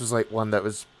 Mm-hmm. This was like one that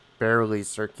was barely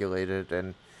circulated,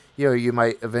 and you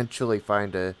might eventually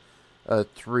find a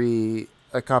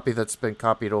copy that's been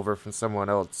copied over from someone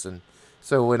else. And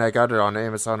so when I got it on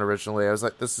Amazon originally, I was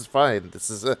like, this is fine. This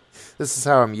is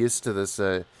how I'm used to this.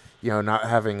 Not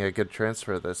having a good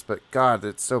transfer of this. But God,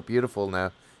 it's so beautiful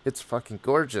now. It's fucking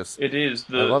gorgeous. It is.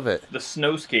 I love it. The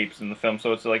snowscapes in the film,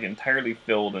 so it's like entirely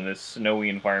filled in this snowy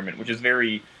environment, which is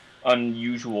very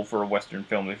unusual for a Western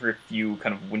film. There's very few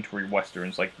kind of wintry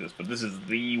Westerns like this, but this is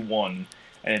the one,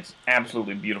 and it's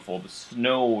absolutely beautiful. The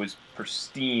snow is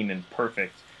pristine and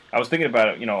perfect. I was thinking about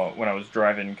it, when I was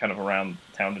driving kind of around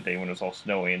town today when it was all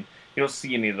snowy, and you don't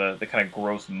see any of the kind of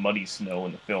gross, muddy snow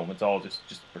in the film. It's all just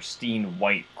pristine,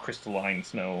 white, crystalline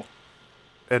snow.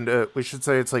 And we should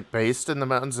say it's like based in the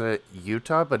mountains of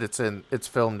Utah, but it's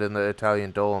filmed in the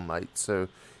Italian Dolomites, so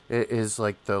it is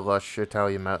like the lush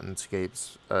Italian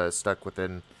mountainscapes stuck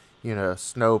within,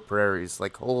 snow prairies,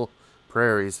 like whole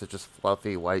prairies of just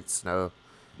fluffy white snow,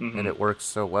 and it works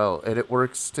so well. And it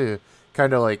works to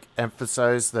kind of like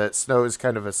emphasize that snow is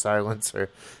kind of a silencer,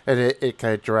 and it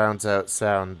kind of drowns out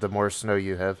sound the more snow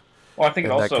you have. Well, I think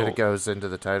and it also that kind of goes into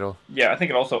the title. Yeah, I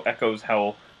think it also echoes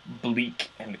how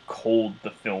bleak and cold the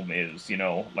film is,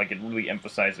 like it really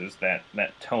emphasizes that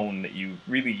tone that you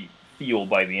really feel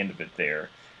by the end of it there.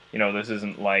 This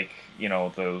isn't like,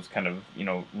 those kind of,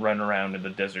 run around in the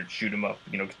desert, shoot 'em up,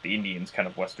 get the Indians kind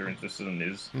of westerns. This one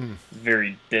is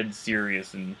very dead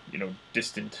serious and,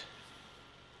 distant.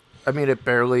 I mean, it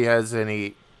barely has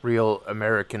any real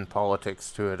American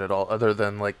politics to it at all, other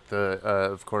than like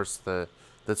of course, the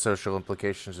social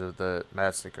implications of the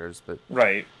massacres, but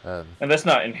right, and that's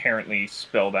not inherently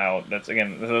spelled out. That's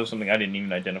something I didn't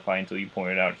even identify until you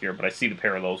pointed out here, but I see the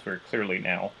parallels very clearly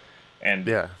now, and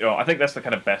yeah, I think that's the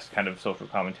kind of best kind of social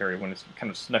commentary when it's kind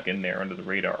of snuck in there under the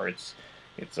radar. It's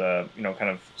kind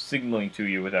of signaling to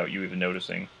you without you even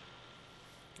noticing.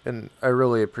 And I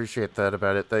really appreciate that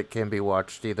about it. That can be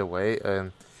watched either way,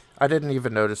 and I didn't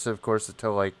even notice it, of course,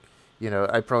 until like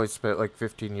I probably spent like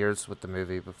 15 years with the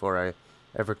movie before I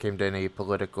ever came to any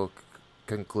political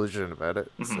conclusion about it.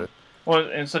 Mm-hmm. So. Well,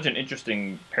 and it's such an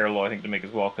interesting parallel, I think, to make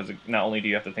as well, because not only do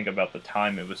you have to think about the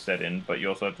time it was set in, but you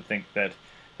also have to think that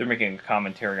they're making a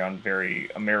commentary on very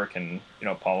American,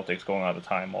 politics going on at the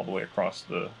time, all the way across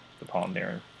the pond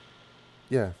there.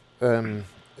 Yeah, and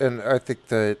I think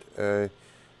that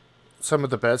some of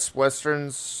the best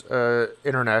westerns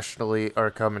internationally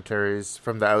are commentaries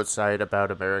from the outside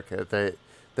about America.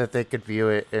 That they could view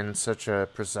it in such a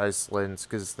precise lens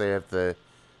because they have the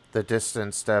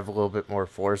distance to have a little bit more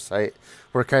foresight.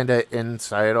 We're kind of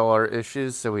inside all our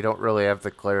issues, so we don't really have the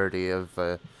clarity of,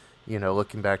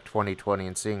 looking back 2020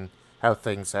 and seeing how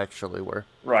things actually were.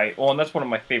 Right. Well, and that's one of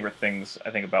my favorite things, I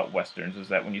think, about Westerns, is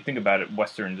that when you think about it,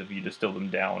 Westerns, if you distill them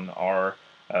down, are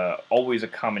always a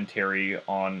commentary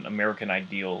on American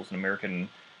ideals and American,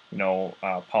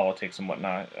 politics and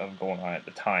whatnot going on at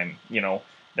the time.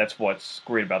 That's what's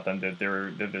great about them. They're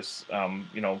this,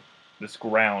 this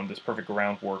perfect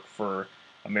groundwork for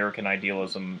American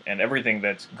idealism and everything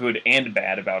that's good and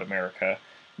bad about America.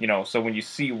 So when you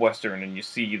see Western and you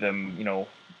see them,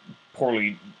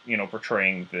 poorly,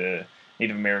 portraying the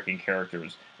Native American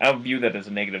characters, I don't view that as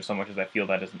a negative so much as I feel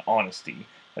that as an honesty.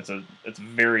 It's a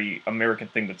very American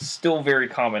thing that's still very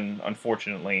common,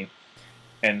 unfortunately.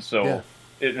 And so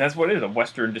that's what it is. A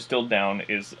Western distilled down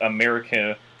is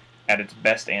America at its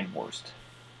best and worst.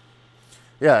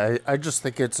 Yeah, I just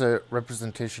think it's a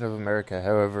representation of America.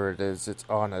 However it is, it's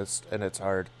honest and it's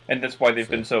hard. And that's why they've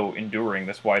So been so enduring.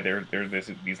 That's why they're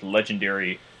these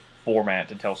legendary format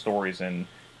to tell stories. And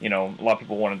a lot of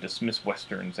people want to dismiss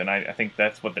westerns, and I think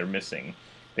that's what they're missing.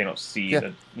 They don't see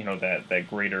yeah, that that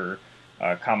greater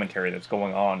commentary that's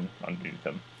going on underneath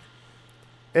them.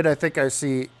 and I think I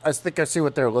see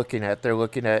what they're looking at. They're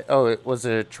looking at, oh, it was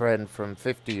a trend from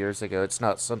 50 years ago. It's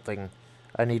not something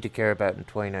I need to care about in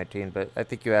 2019. But I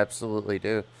think you absolutely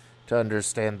do to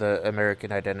understand the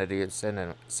American identity of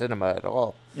cinema at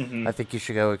all. Hmm. I think you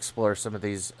should go explore some of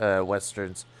these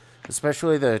westerns,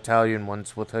 especially the Italian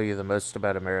ones. Will tell you the most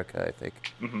about America, I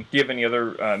think. Hmm. Do you have any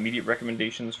other immediate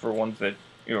recommendations for ones that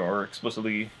are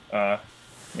explicitly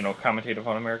commentative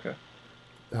on America?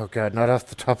 Oh God, not off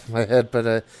the top of my head,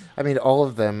 but I mean, all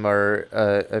of them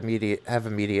are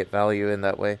immediate value in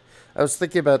that way. I was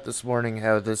thinking about this morning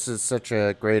how this is such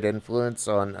a great influence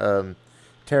on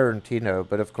Tarantino,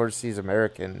 but of course he's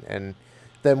American, and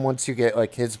then once you get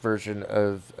like his version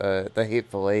of the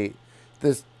Hateful Eight,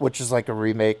 this which is like a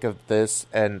remake of this,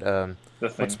 and The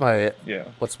what's thing, my yeah.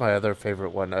 what's my other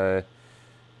favorite one?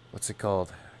 What's it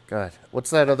called? God, what's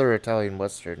that other Italian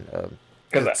western?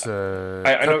 Because It's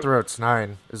I know. Cutthroat's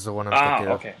Nine is the one I'm thinking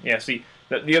of. Okay, yeah. See,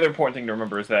 the other important thing to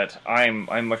remember is that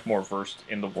I'm much more versed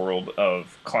in the world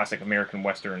of classic American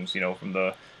westerns, from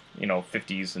the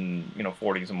 50s and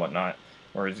 40s and whatnot.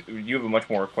 Whereas you have a much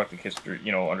more eclectic history,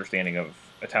 understanding of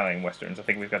Italian westerns. I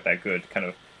think we've got that good kind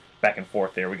of back and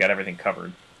forth there. We got everything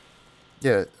covered.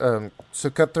 Yeah,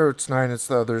 so Cutthroat's Nine is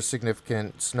the other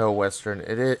significant snow western.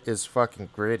 It is fucking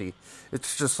gritty.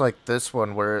 It's just like this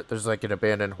one where there's like an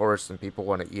abandoned horse and people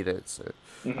want to eat it. So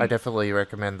I Hmm. definitely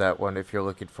recommend that one if you're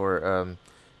looking for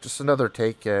just another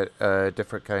take at a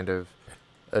different kind of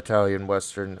Italian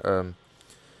western.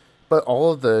 But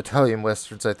all of the Italian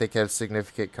westerns, I think, have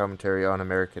significant commentary on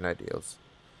American ideals.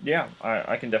 Yeah,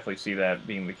 I can definitely see that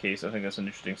being the case. I think that's an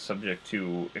interesting subject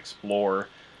to explore.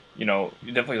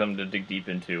 Definitely something to dig deep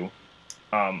into.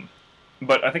 Um,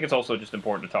 but I think it's also just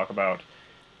important to talk about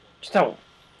just how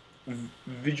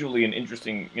visually and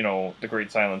interesting, the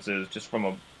Great Silence is, just from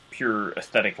a pure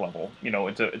aesthetic level.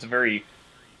 It's a very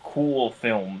cool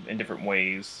film in different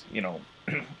ways.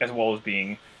 As well as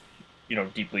being,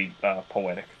 deeply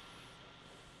poetic.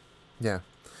 Yeah.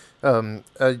 Um,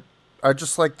 I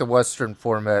just like the Western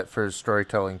format for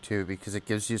storytelling too because it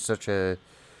gives you such a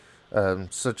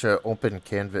open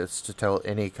canvas to tell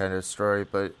any kind of story,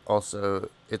 but also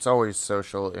it's always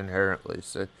social inherently,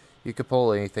 so you could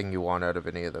pull anything you want out of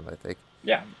any of them. I think.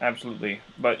 Yeah, absolutely.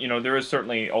 But there is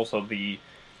certainly also the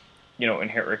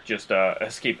inherent just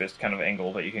escapist kind of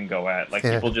angle that you can go at. Like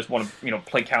Yeah, people just want to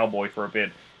play cowboy for a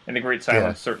bit, and the Great yeah,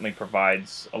 Silence certainly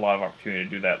provides a lot of opportunity to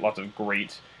do that. Lots of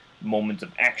great moments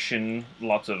of action,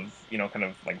 lots of kind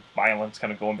of like violence,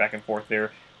 kind of going back and forth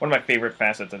there. One of my favorite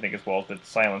facets, I think, as well, is that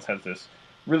Silence has this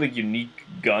really unique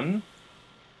gun.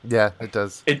 yeah. It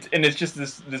does. It's just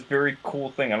this very cool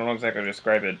thing. I don't know exactly how to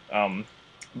describe it.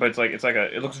 But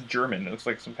it looks German. It looks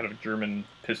like some kind of German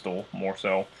pistol more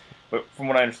so. But from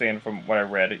what I understand, from what I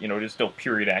read, it is still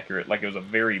period accurate. Like it was a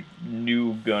very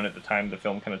new gun at the time the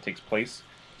film kind of takes place.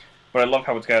 But I love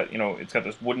how it's got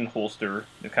this wooden holster.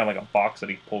 It's kind of like a box that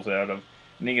he pulls it out of,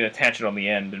 and then you can attach it on the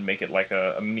end and make it like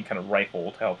a mini kind of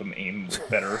rifle to help him aim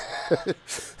better.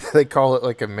 They call it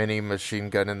like a mini machine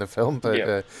gun in the film, but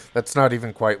Yeah. that's not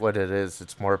even quite what it is.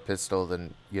 It's more pistol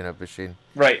than machine.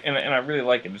 Right, and I really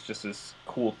like it. It's just this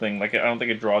cool thing. Like I don't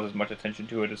think it draws as much attention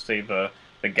to it as say the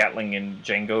Gatling in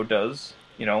Django does.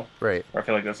 Right. Where I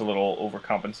feel like that's a little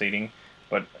overcompensating.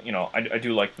 But I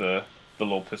do like the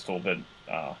little pistol that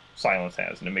Silence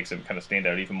has, and it makes him kind of stand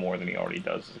out even more than he already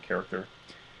does as a character.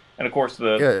 And of course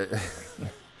Yeah.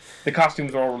 the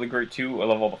costumes are all really great too. I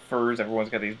love all the furs. Everyone's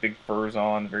got these big furs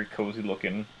on, very cozy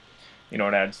looking. It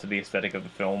adds to the aesthetic of the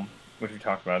film, which we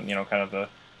talked about. Kind of the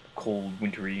cold,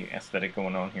 wintry aesthetic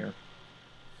going on here.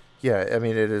 Yeah, I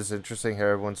mean it is interesting how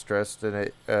everyone's dressed in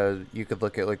it. You could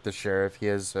look at like the sheriff. He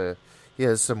has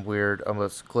some weird,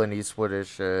 almost Clint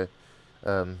Eastwoodish.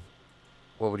 Um,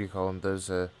 what would you call them? Those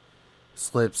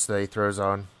slips that he throws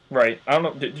on. Right. I don't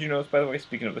know. Did you notice, by the way,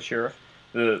 speaking of the sheriff,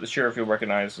 the sheriff you'll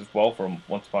recognize as well from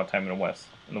Once Upon a Time in the West.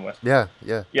 Yeah,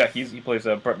 yeah. Yeah, he plays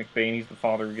Brett McBain. He's the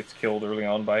father who gets killed early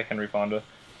on by Henry Fonda.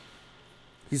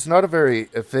 He's not a very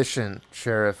efficient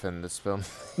sheriff in this film.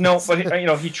 No, but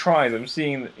he tries. I'm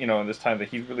seeing this time that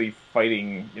he's really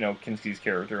fighting Kinski's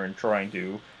character and trying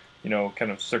to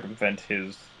kind of circumvent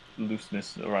his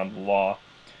looseness around the law,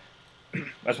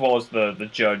 as well as the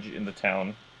judge in the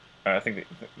town. I think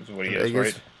that is what he I is,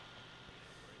 guess right?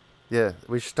 Yeah,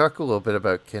 we should talk a little bit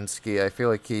about Kinski. I feel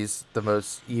like he's the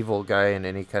most evil guy in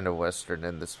any kind of Western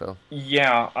in this film.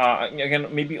 Yeah, again,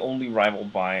 maybe only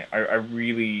rivaled by. I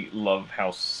really love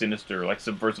how sinister, like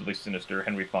subversively sinister,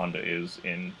 Henry Fonda is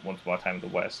in Once Upon a Time in the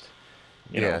West.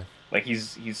 You know, Yeah. like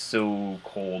he's so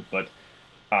cold, but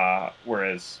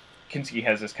whereas Kinski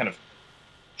has this kind of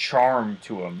charm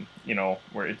to him,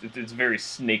 where it's very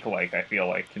snake-like. I feel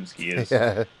like Kinski is,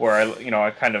 Yeah. where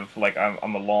I kind of like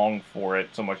I'm along for it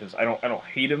so much as I don't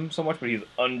hate him so much, but he's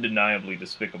undeniably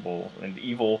despicable and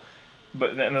evil.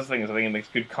 But and that's the thing is I think it makes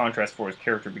good contrast for his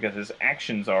character because his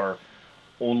actions are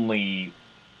only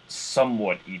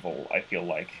somewhat evil. I feel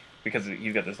like because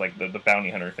he's got this like the bounty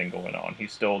hunter thing going on.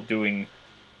 He's still doing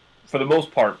for the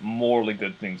most part, morally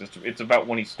good things. It's about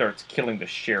when he starts killing the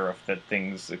sheriff that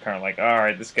things are kind of like, all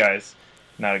right, this guy's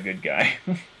not a good guy.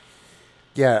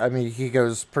 Yeah, I mean, he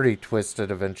goes pretty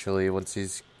twisted eventually once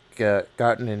he's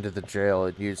gotten into the jail,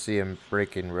 and you see him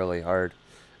breaking really hard.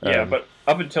 Yeah, but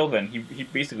up until then, he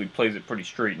basically plays it pretty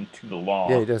straight and to the Yeah,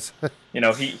 law. he does.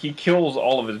 He kills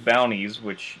all of his bounties,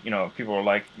 which, people are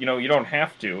like, you don't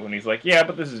have to. And he's like, yeah,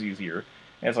 but this is easier.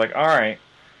 And it's like, all right,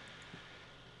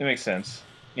 it makes sense.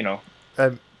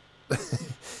 um,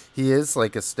 he is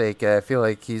like a snake. I feel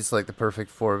like he's like the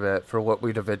perfect format for what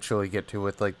we'd eventually get to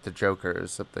with like the Joker or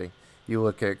something. You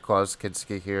look at Klaus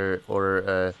Kinski here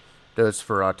or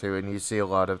Nosferatu, and you see a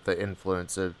lot of the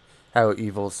influence of how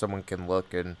evil someone can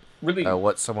look and Really,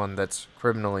 what someone that's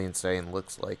criminally insane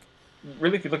looks like.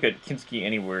 really, if you look at Kinski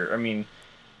anywhere, I mean,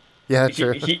 Yeah, he,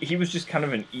 true. he was just kind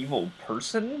of an evil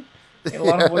person in a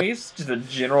lot of ways, just a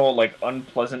general like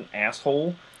unpleasant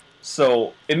asshole.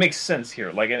 So it makes sense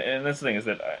here. Like, and that's the thing is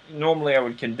that normally I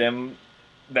would condemn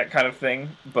that kind of thing,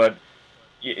 but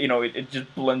it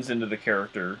just blends into the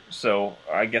character. So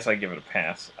I guess I give it a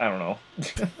pass. I don't know.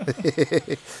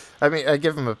 I mean, I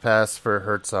give him a pass for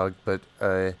Herzog, but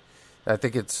I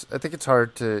think it's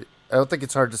hard to. I don't think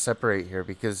it's hard to separate here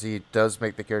because he does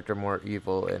make the character more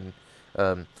evil, and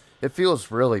it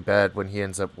feels really bad when he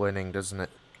ends up winning, doesn't it?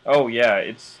 Oh yeah,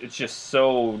 it's just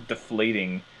so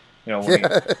deflating. When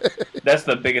that's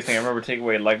the biggest thing I remember taking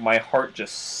away. Like my heart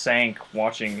just sank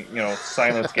watching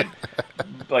Silence get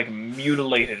like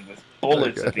mutilated with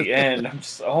bullets at the end. I'm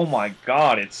just oh my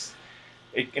god,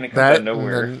 it comes out of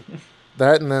nowhere.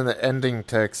 That and then the ending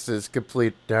text is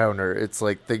complete downer. It's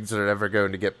like things are never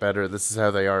going to get better. This is how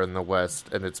they are in the West,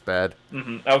 and it's bad.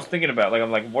 Mm-hmm. I was thinking about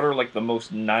I'm like, what are like the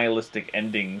most nihilistic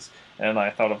endings? And then I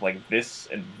thought of like this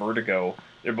and Vertigo.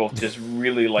 They're both just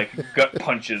really like gut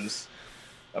punches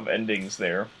of endings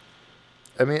there.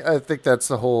 I mean, I think that's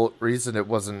the whole reason it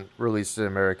wasn't released in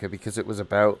America because it was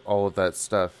about all of that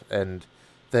stuff, and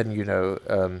then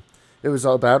it was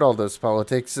all about all those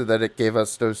politics, and then it gave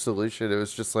us no solution. It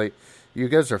was just like, you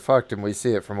guys are fucked, and we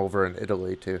see it from over in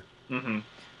Italy too. Mm-hmm.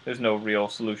 There's no real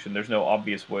solution. There's no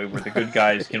obvious way where the good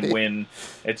guys can win.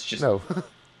 It's just no.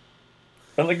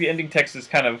 But like the ending text is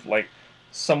kind of like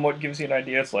somewhat gives you an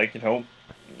idea. It's like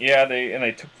yeah,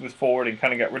 they took this forward and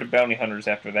kind of got rid of bounty hunters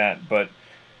after that, but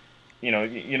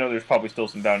there's probably still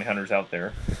some bounty hunters out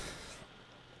there.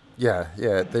 Yeah,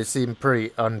 they seem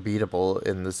pretty unbeatable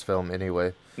in this film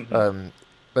anyway. Mm-hmm.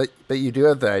 But you do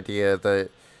have the idea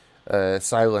that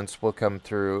Silence will come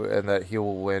through and that he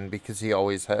will win because he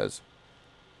always has.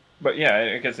 But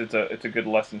yeah, I guess it's a good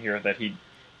lesson here that he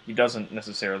doesn't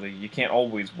necessarily. You can't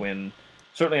always win.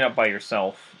 Certainly not by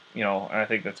yourself. And I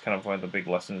think that's kind of one of the big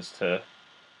lessons to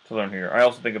learn here. I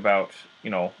also think about,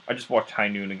 I just watched High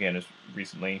Noon again as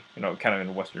recently, kind of in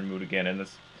a Western mood again, and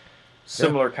this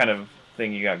similar kind of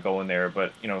thing you got going there,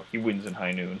 but, he wins in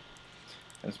High Noon.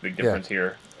 That's a big difference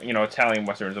here. Italian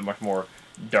Westerns are much more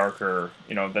darker,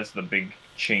 that's the big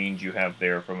change you have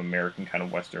there from American kind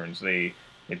of Westerns. They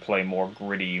play more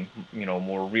gritty,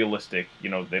 more realistic,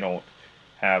 they don't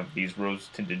have these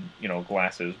rose-tinted,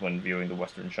 glasses when viewing the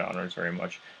Western genres very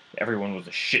much. Everyone was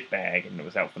a shitbag and it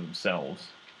was out for themselves.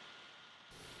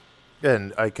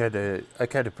 And I kind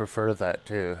of prefer that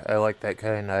too. I like that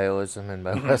kind of nihilism in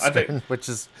my Western, which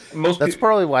is that's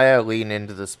probably why I lean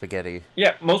into the spaghetti.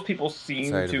 Yeah, most people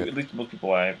seem to, at least most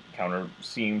people I encounter,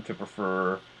 seem to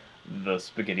prefer the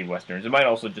spaghetti Westerns. It might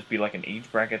also just be like an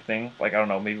age bracket thing. Like, I don't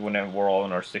know, maybe when we're all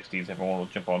in our 60s, everyone will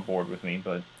jump on board with me,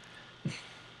 but...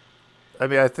 I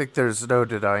mean, I think there's no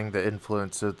denying the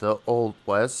influence of the Old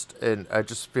West, and I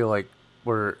just feel like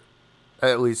we're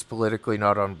at least politically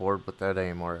not on board with that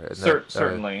anymore. And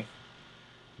certainly.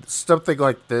 Something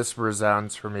like this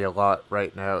resounds for me a lot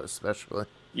right now, especially.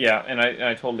 Yeah, and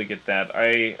I totally get that.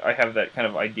 I have that kind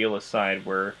of idealist side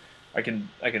where I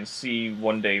can see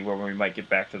one day where we might get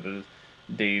back to the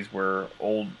days where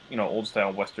old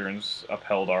style westerns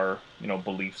upheld our,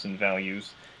 beliefs and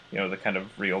values, the kind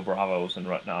of Rio Bravos and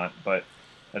whatnot. But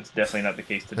that's definitely not the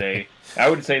case today. I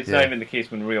would say it's not Yeah. even the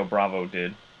case when Rio Bravo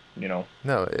did. You know.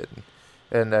 No,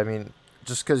 and I mean,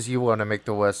 just because you want to make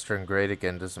the Western great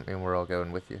again doesn't mean we're all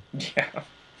going with you. Yeah.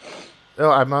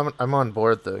 No, I'm on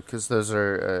board though, because those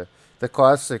are the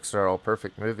classics are all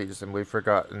perfect movies, and we've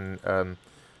forgotten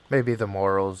maybe the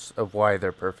morals of why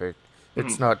they're perfect.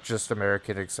 It's Mhm. not just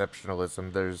American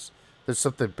exceptionalism. There's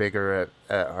something bigger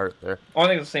at heart there. Well, I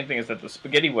think the same thing is that the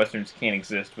spaghetti westerns can't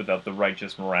exist without the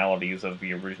righteous moralities of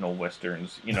the original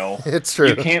westerns. It's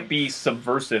You true. can't be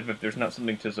subversive if there's not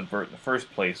something to subvert in the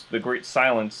first place. The Great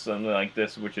Silence, something like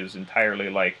this, which is entirely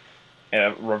like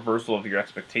a reversal of your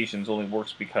expectations, only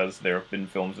works because there have been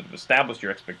films that have established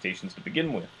your expectations to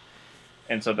begin with,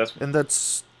 and so that's. And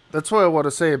that's what I want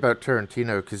to say about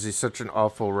Tarantino, because he's such an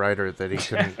awful writer that he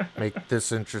couldn't make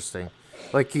this interesting.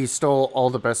 Like, he stole all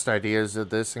the best ideas of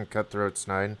this in Cutthroat's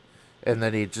Nine, and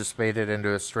then he just made it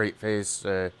into a straight faced,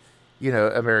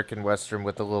 American Western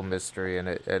with a little mystery in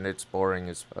it, and it's boring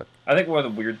as fuck. I think one of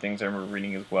the weird things I remember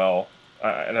reading as well.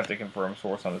 I'd have to confirm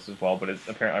source on this as well, but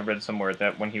apparently I read somewhere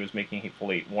that when he was making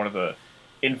Hateful Eight, one of the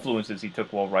influences he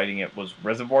took while writing it was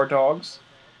Reservoir Dogs.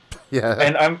 Yeah.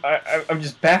 And I'm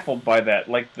just baffled by that,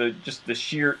 like the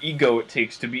sheer ego it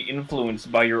takes to be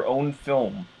influenced by your own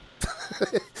film.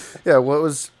 Yeah,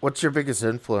 what's your biggest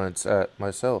influence at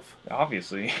myself?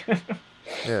 Obviously.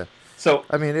 Yeah. So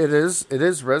I mean, it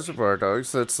is Reservoir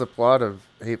Dogs. That's the plot of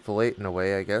Hateful Eight in a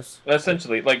way, I guess.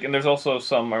 essentially, like, and there's also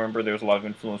some. I remember there was a lot of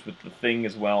influence with The Thing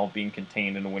as well, being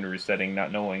contained in a wintery setting,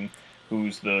 not knowing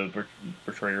who's the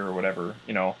betrayer or whatever.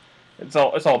 It's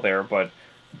all there, but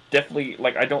definitely,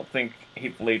 like, I don't think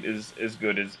Hateful Eight is as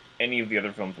good as any of the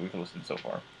other films we've listed so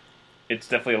far. It's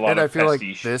definitely a lot And I of feel like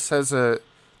pastiche.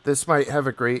 this might have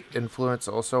a great influence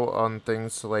also on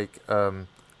things like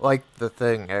The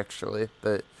Thing, actually.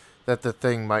 That The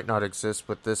Thing might not exist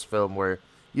with this film, where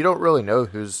you don't really know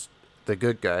who's the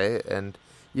good guy, and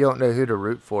you don't know who to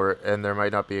root for, and there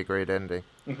might not be a great ending.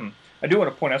 I do want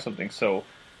to point out something. So,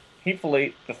 Hateful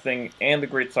Eight, The Thing, and The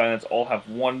Great Silence all have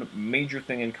one major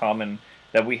thing in common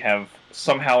that we have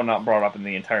somehow not brought up in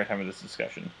the entire time of this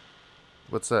discussion.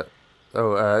 What's that?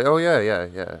 Oh yeah, yeah,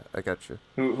 yeah. I got you.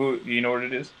 Who do you know what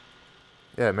it is?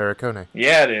 Yeah, Maricone.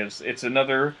 Yeah, it is. It's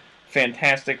another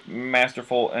fantastic,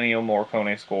 masterful Ennio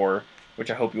Morricone score, which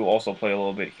I hope you'll also play a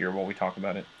little bit here while we talk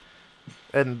about it.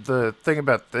 And the thing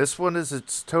about this one is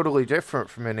it's totally different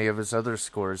from any of his other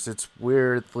scores. It's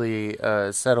weirdly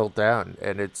settled down,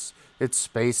 and it's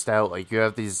spaced out. Like, you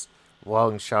have these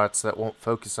long shots that won't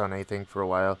focus on anything for a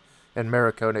while, and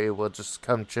Maricone will just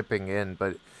come chipping in,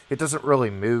 but it doesn't really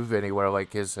move anywhere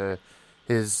like his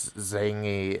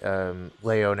zangy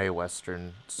Leone Western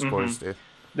hmm scores do.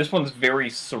 This one's very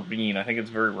serene. I think it's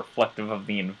very reflective of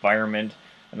the environment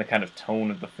and the kind of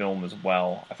tone of the film as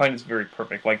well. I find it's very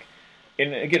perfect. Like,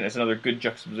 and again, it's another good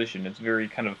juxtaposition. It's very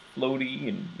kind of floaty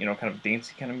and kind of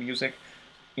dancey kind of music.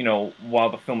 While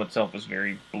the film itself is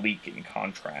very bleak in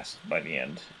contrast by the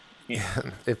end.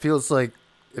 Yeah. It feels like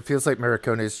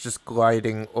Maricone is just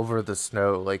gliding over the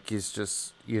snow, like he's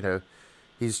just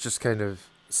kind of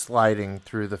sliding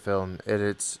through the film, and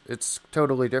it's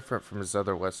totally different from his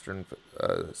other Western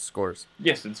scores.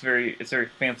 Yes, it's very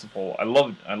fanciful. I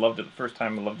loved it the first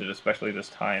time. I loved it especially this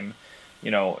time.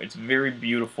 It's very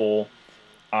beautiful.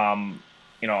 And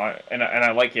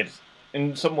I like it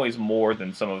in some ways more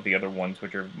than some of the other ones,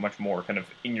 which are much more kind of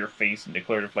in your face and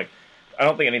declarative. Like, I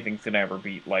don't think anything's gonna ever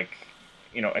beat like,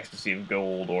 Ecstasy of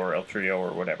Gold or El Trio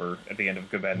or whatever at the end of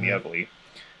Good, Bad, and the Mhm. Ugly.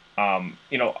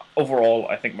 Overall,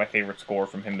 I think my favorite score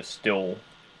from him is still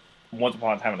Once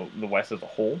Upon a Time in the West as a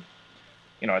whole.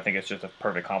 I think it's just a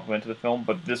perfect compliment to the film.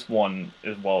 But this one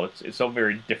as well, it's so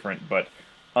very different, but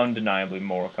undeniably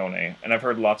Morricone. And I've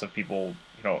heard lots of people,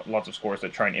 lots of scores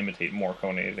that try and imitate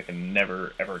Morricone. They can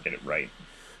never ever get it right.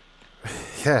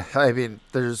 Yeah, I mean,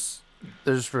 there's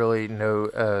really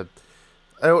no.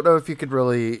 I don't know if you could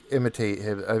really imitate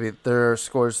him. I mean, there are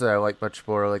scores that I like much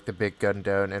more, like The Big Gun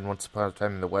Down and Once Upon a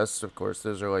Time in the West. Of course,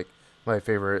 those are like my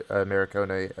favorite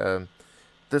Morricone.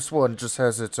 This one just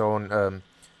has its own.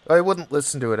 I wouldn't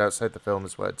listen to it outside the film,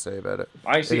 is what I'd say about it.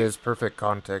 I It see. is perfect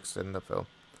context in the film.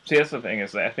 See, that's the thing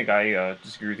is that I think I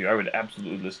disagree with you. I would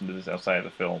absolutely listen to this outside of the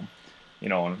film,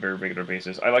 on a very regular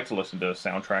basis. I like to listen to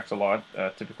soundtracks a lot.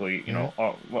 Typically,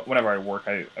 whenever I work,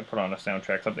 I put on a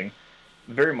soundtrack, something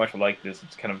very much like this.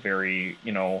 It's kind of very,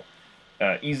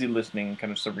 easy listening,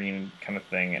 kind of serene kind of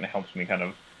thing, and it helps me kind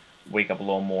of wake up a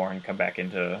little more and come back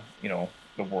into,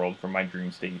 the world from my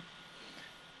dream state.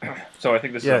 So I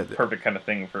think this is Yeah, a perfect kind of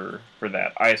thing for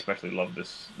that. I especially love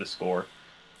this score.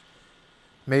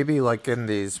 maybe like in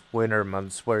these winter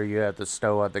months where you have the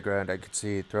snow on the ground, I could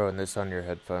see throwing this on your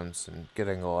headphones and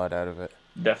getting a lot out of it.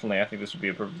 Definitely, I think this would be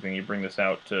a perfect thing. You bring this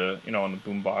out to on the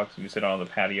boombox, and you sit on the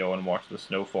patio and watch the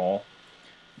snowfall.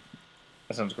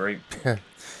 That sounds great.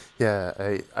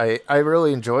 Yeah, I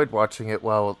really enjoyed watching it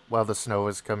while the snow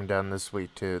was coming down this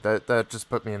week too. That just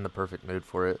put me in the perfect mood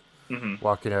for it. Hmm.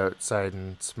 Walking outside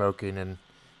and smoking and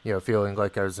feeling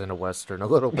like I was in a western a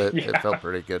little bit. It Yeah, felt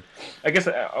pretty good. I guess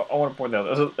I want to point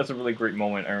out that's a really great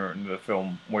moment in the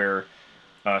film where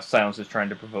Silence is trying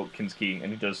to provoke Kinski,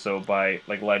 and he does so by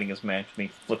like lighting his match, and he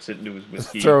flicks it into his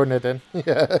whiskey, Throwing it in,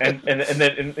 yeah, and and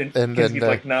Kinski's then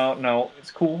like, no, it's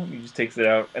cool. He just takes it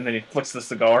out, and then he flicks the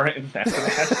cigar in after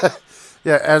that.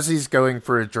 yeah, as he's going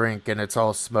for a drink and it's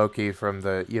all smoky from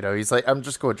he's like, I'm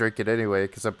just going to drink it anyway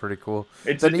because I'm pretty cool.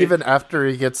 Then even after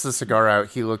he gets the cigar out,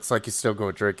 he looks like he's still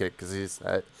going to drink it because he's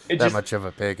that much of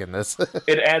a pig in this.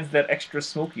 It adds that extra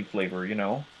smoky flavor,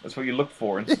 That's what you look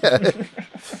for. Yeah.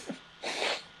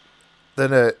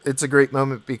 Then it's a great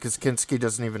moment because Kinski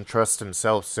doesn't even trust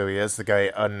himself, so he has the guy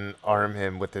unarm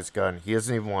him with his gun. He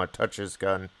doesn't even want to touch his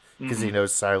gun because he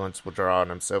knows Silence will draw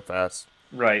on him so fast.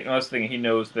 Right. And I was thinking he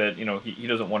knows that, he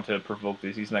doesn't want to provoke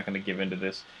this. He's not going to give into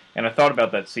this. And I thought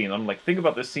about that scene. I'm like, think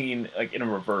about this scene like in a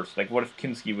reverse. Like, what if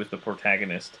Kinski was the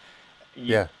protagonist?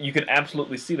 You can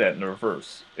absolutely see that in the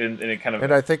reverse. And it kind of...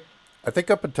 And I think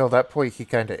up until that point, he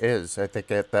kind of is. I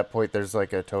think at that point, there's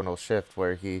like a tonal shift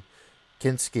where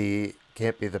Kinski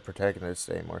can't be the protagonist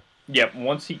anymore. Yeah,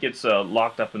 once he gets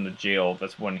locked up in the jail,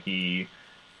 that's when he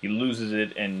loses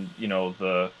it, and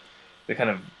the kind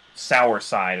of sour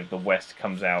side of the West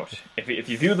comes out. If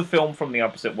you view the film from the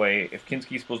opposite way, if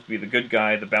Kinski's supposed to be the good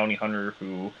guy, the bounty hunter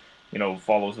who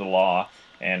follows the law,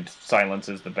 and Silence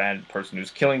is the bad person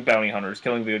who's killing bounty hunters,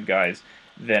 killing the good guys,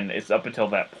 then it's up until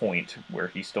that point where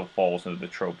he still falls into the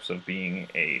tropes of being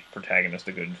a protagonist,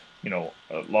 a good a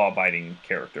law-abiding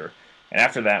character. And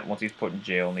after that, once he's put in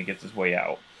jail and he gets his way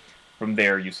out, from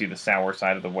there you see the sour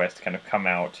side of the West kind of come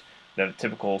out, the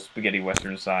typical spaghetti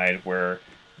western side where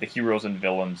the heroes and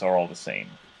villains are all the same.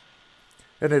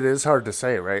 And it is hard to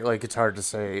say, right? Like, it's hard to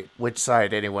say which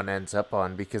side anyone ends up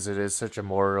on because it is such a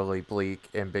morally bleak,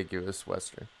 ambiguous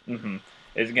western. Mm-hmm.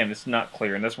 It's not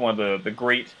clear, and that's one of the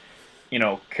great,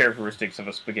 characteristics of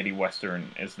a spaghetti western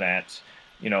is that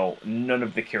none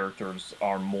of the characters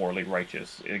are morally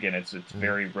righteous. Again, it's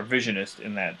very revisionist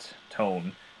in that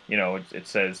tone. It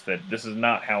says that this is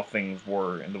not how things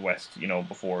were in the West,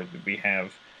 before. We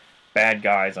have bad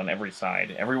guys on every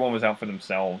side. Everyone was out for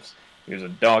themselves. It was a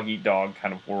dog-eat-dog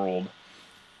kind of world.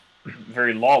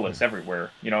 Very lawless everywhere.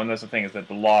 And that's the thing, is that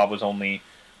the law was only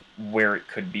where it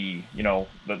could be.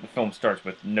 The film starts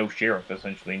with no sheriff,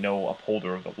 essentially, no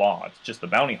upholder of the law. It's just the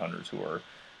bounty hunters who are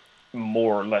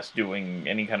more or less doing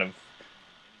any kind of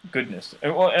goodness.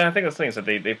 And I think the thing is that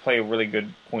they play a really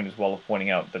good point as well of pointing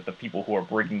out that the people who are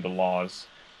breaking the laws,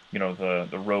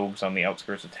 the rogues on the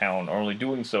outskirts of town, are only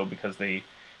doing so because they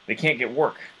can't get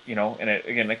work, and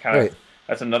it kind of, right.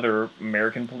 That's another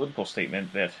American political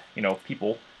statement that,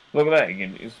 people, look at that,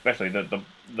 again, especially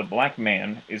the black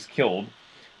man is killed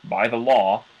by the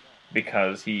law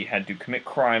because he had to commit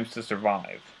crimes to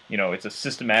survive. It's a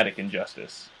systematic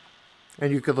injustice.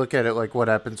 And you could look at it like what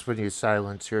happens when you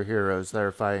silence your heroes that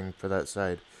are fighting for that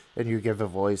side, and you give a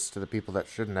voice to the people that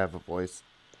shouldn't have a voice.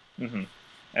 Mm-hmm.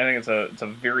 I think it's a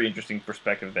very interesting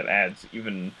perspective that adds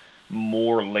even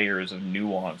more layers of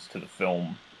nuance to the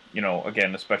film.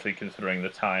 Again, especially considering the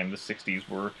time, the 60s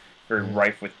were very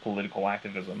rife with political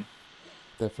activism.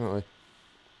 Definitely.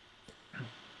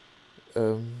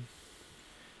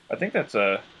 I think that's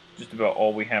just about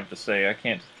all we have to say. I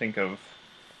can't think of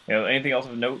anything else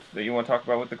of note that you want to talk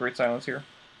about with The Great Silence here?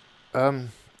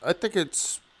 I think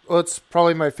it's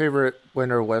probably my favorite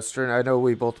winter western. I know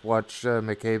we both watched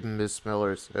McCabe and Miss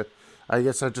Miller, so I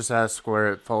guess I'll just ask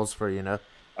where it falls for you now.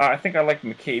 I think I like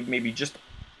McCabe maybe just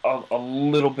a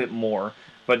little bit more,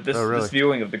 but this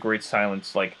viewing of The Great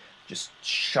Silence just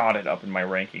shot it up in my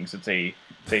rankings. It's a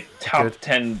top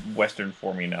 10 western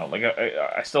for me now.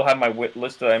 I still have my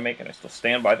list that I make, and I still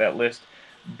stand by that list.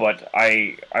 But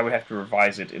I would have to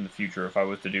revise it in the future if I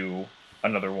was to do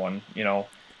another one.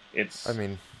 It's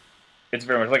very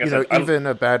much like I said. Even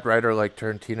a bad writer like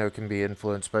Tarantino can be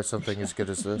influenced by something as good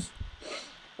as this.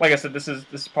 Like I said, this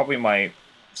is probably my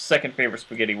second favorite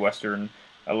spaghetti western.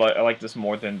 I like this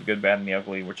more than The Good, Bad, and the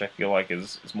Ugly, which I feel like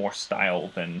is more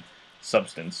style than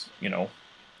substance.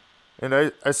 And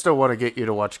I still want to get you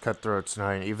to watch Cutthroats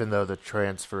 9, even though the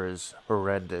transfer is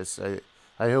horrendous.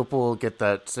 I hope we'll get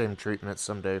that same treatment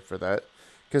someday for that,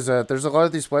 Because there's a lot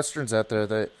of these westerns out there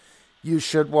that you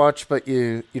should watch, but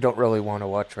you don't really want to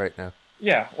watch right now.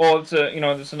 Yeah, well, it's a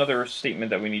it's another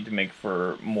statement that we need to make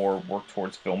for more work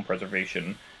towards film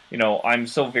preservation. I'm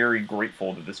so very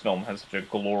grateful that this film has such a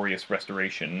glorious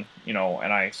restoration. And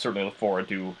I certainly look forward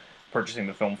to purchasing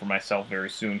the film for myself very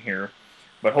soon here.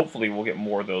 But hopefully we'll get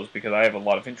more of those because I have a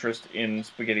lot of interest in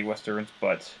spaghetti westerns.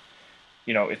 But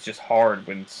it's just hard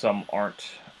when some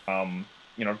aren't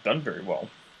done very well.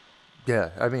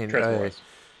 Yeah, I mean, Treasure-wise.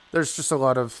 there's just a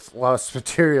lot of lost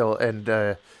material, and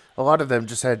a lot of them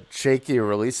just had shaky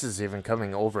releases even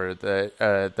coming over.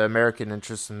 The American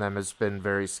interest in them has been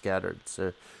very scattered.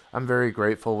 So I'm very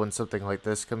grateful when something like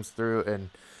this comes through,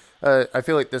 and I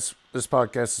feel like this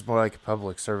podcast is more like a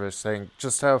public service saying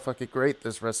just how fucking great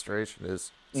this restoration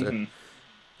is. So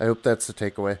I hope that's the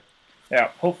takeaway. Yeah,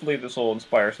 hopefully this will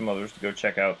inspire some others to go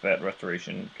check out that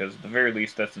restoration, because at the very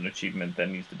least that's an achievement that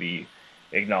needs to be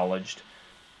acknowledged.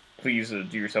 Please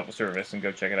do yourself a service and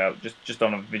go check it out. Just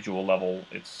on a visual level,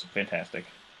 it's fantastic.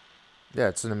 Yeah,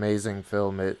 it's an amazing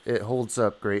film. It holds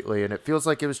up greatly, and it feels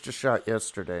like it was just shot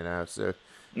yesterday now, so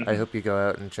I hope you go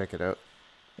out and check it out.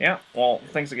 Yeah, well,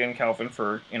 thanks again, Calvin,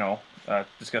 for,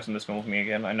 discussing this film with me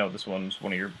again. I know this one's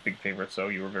one of your big favorites, so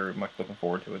you were very much looking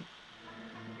forward to it.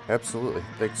 Absolutely.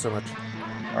 Thanks so much.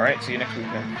 All right, see you next week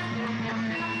then.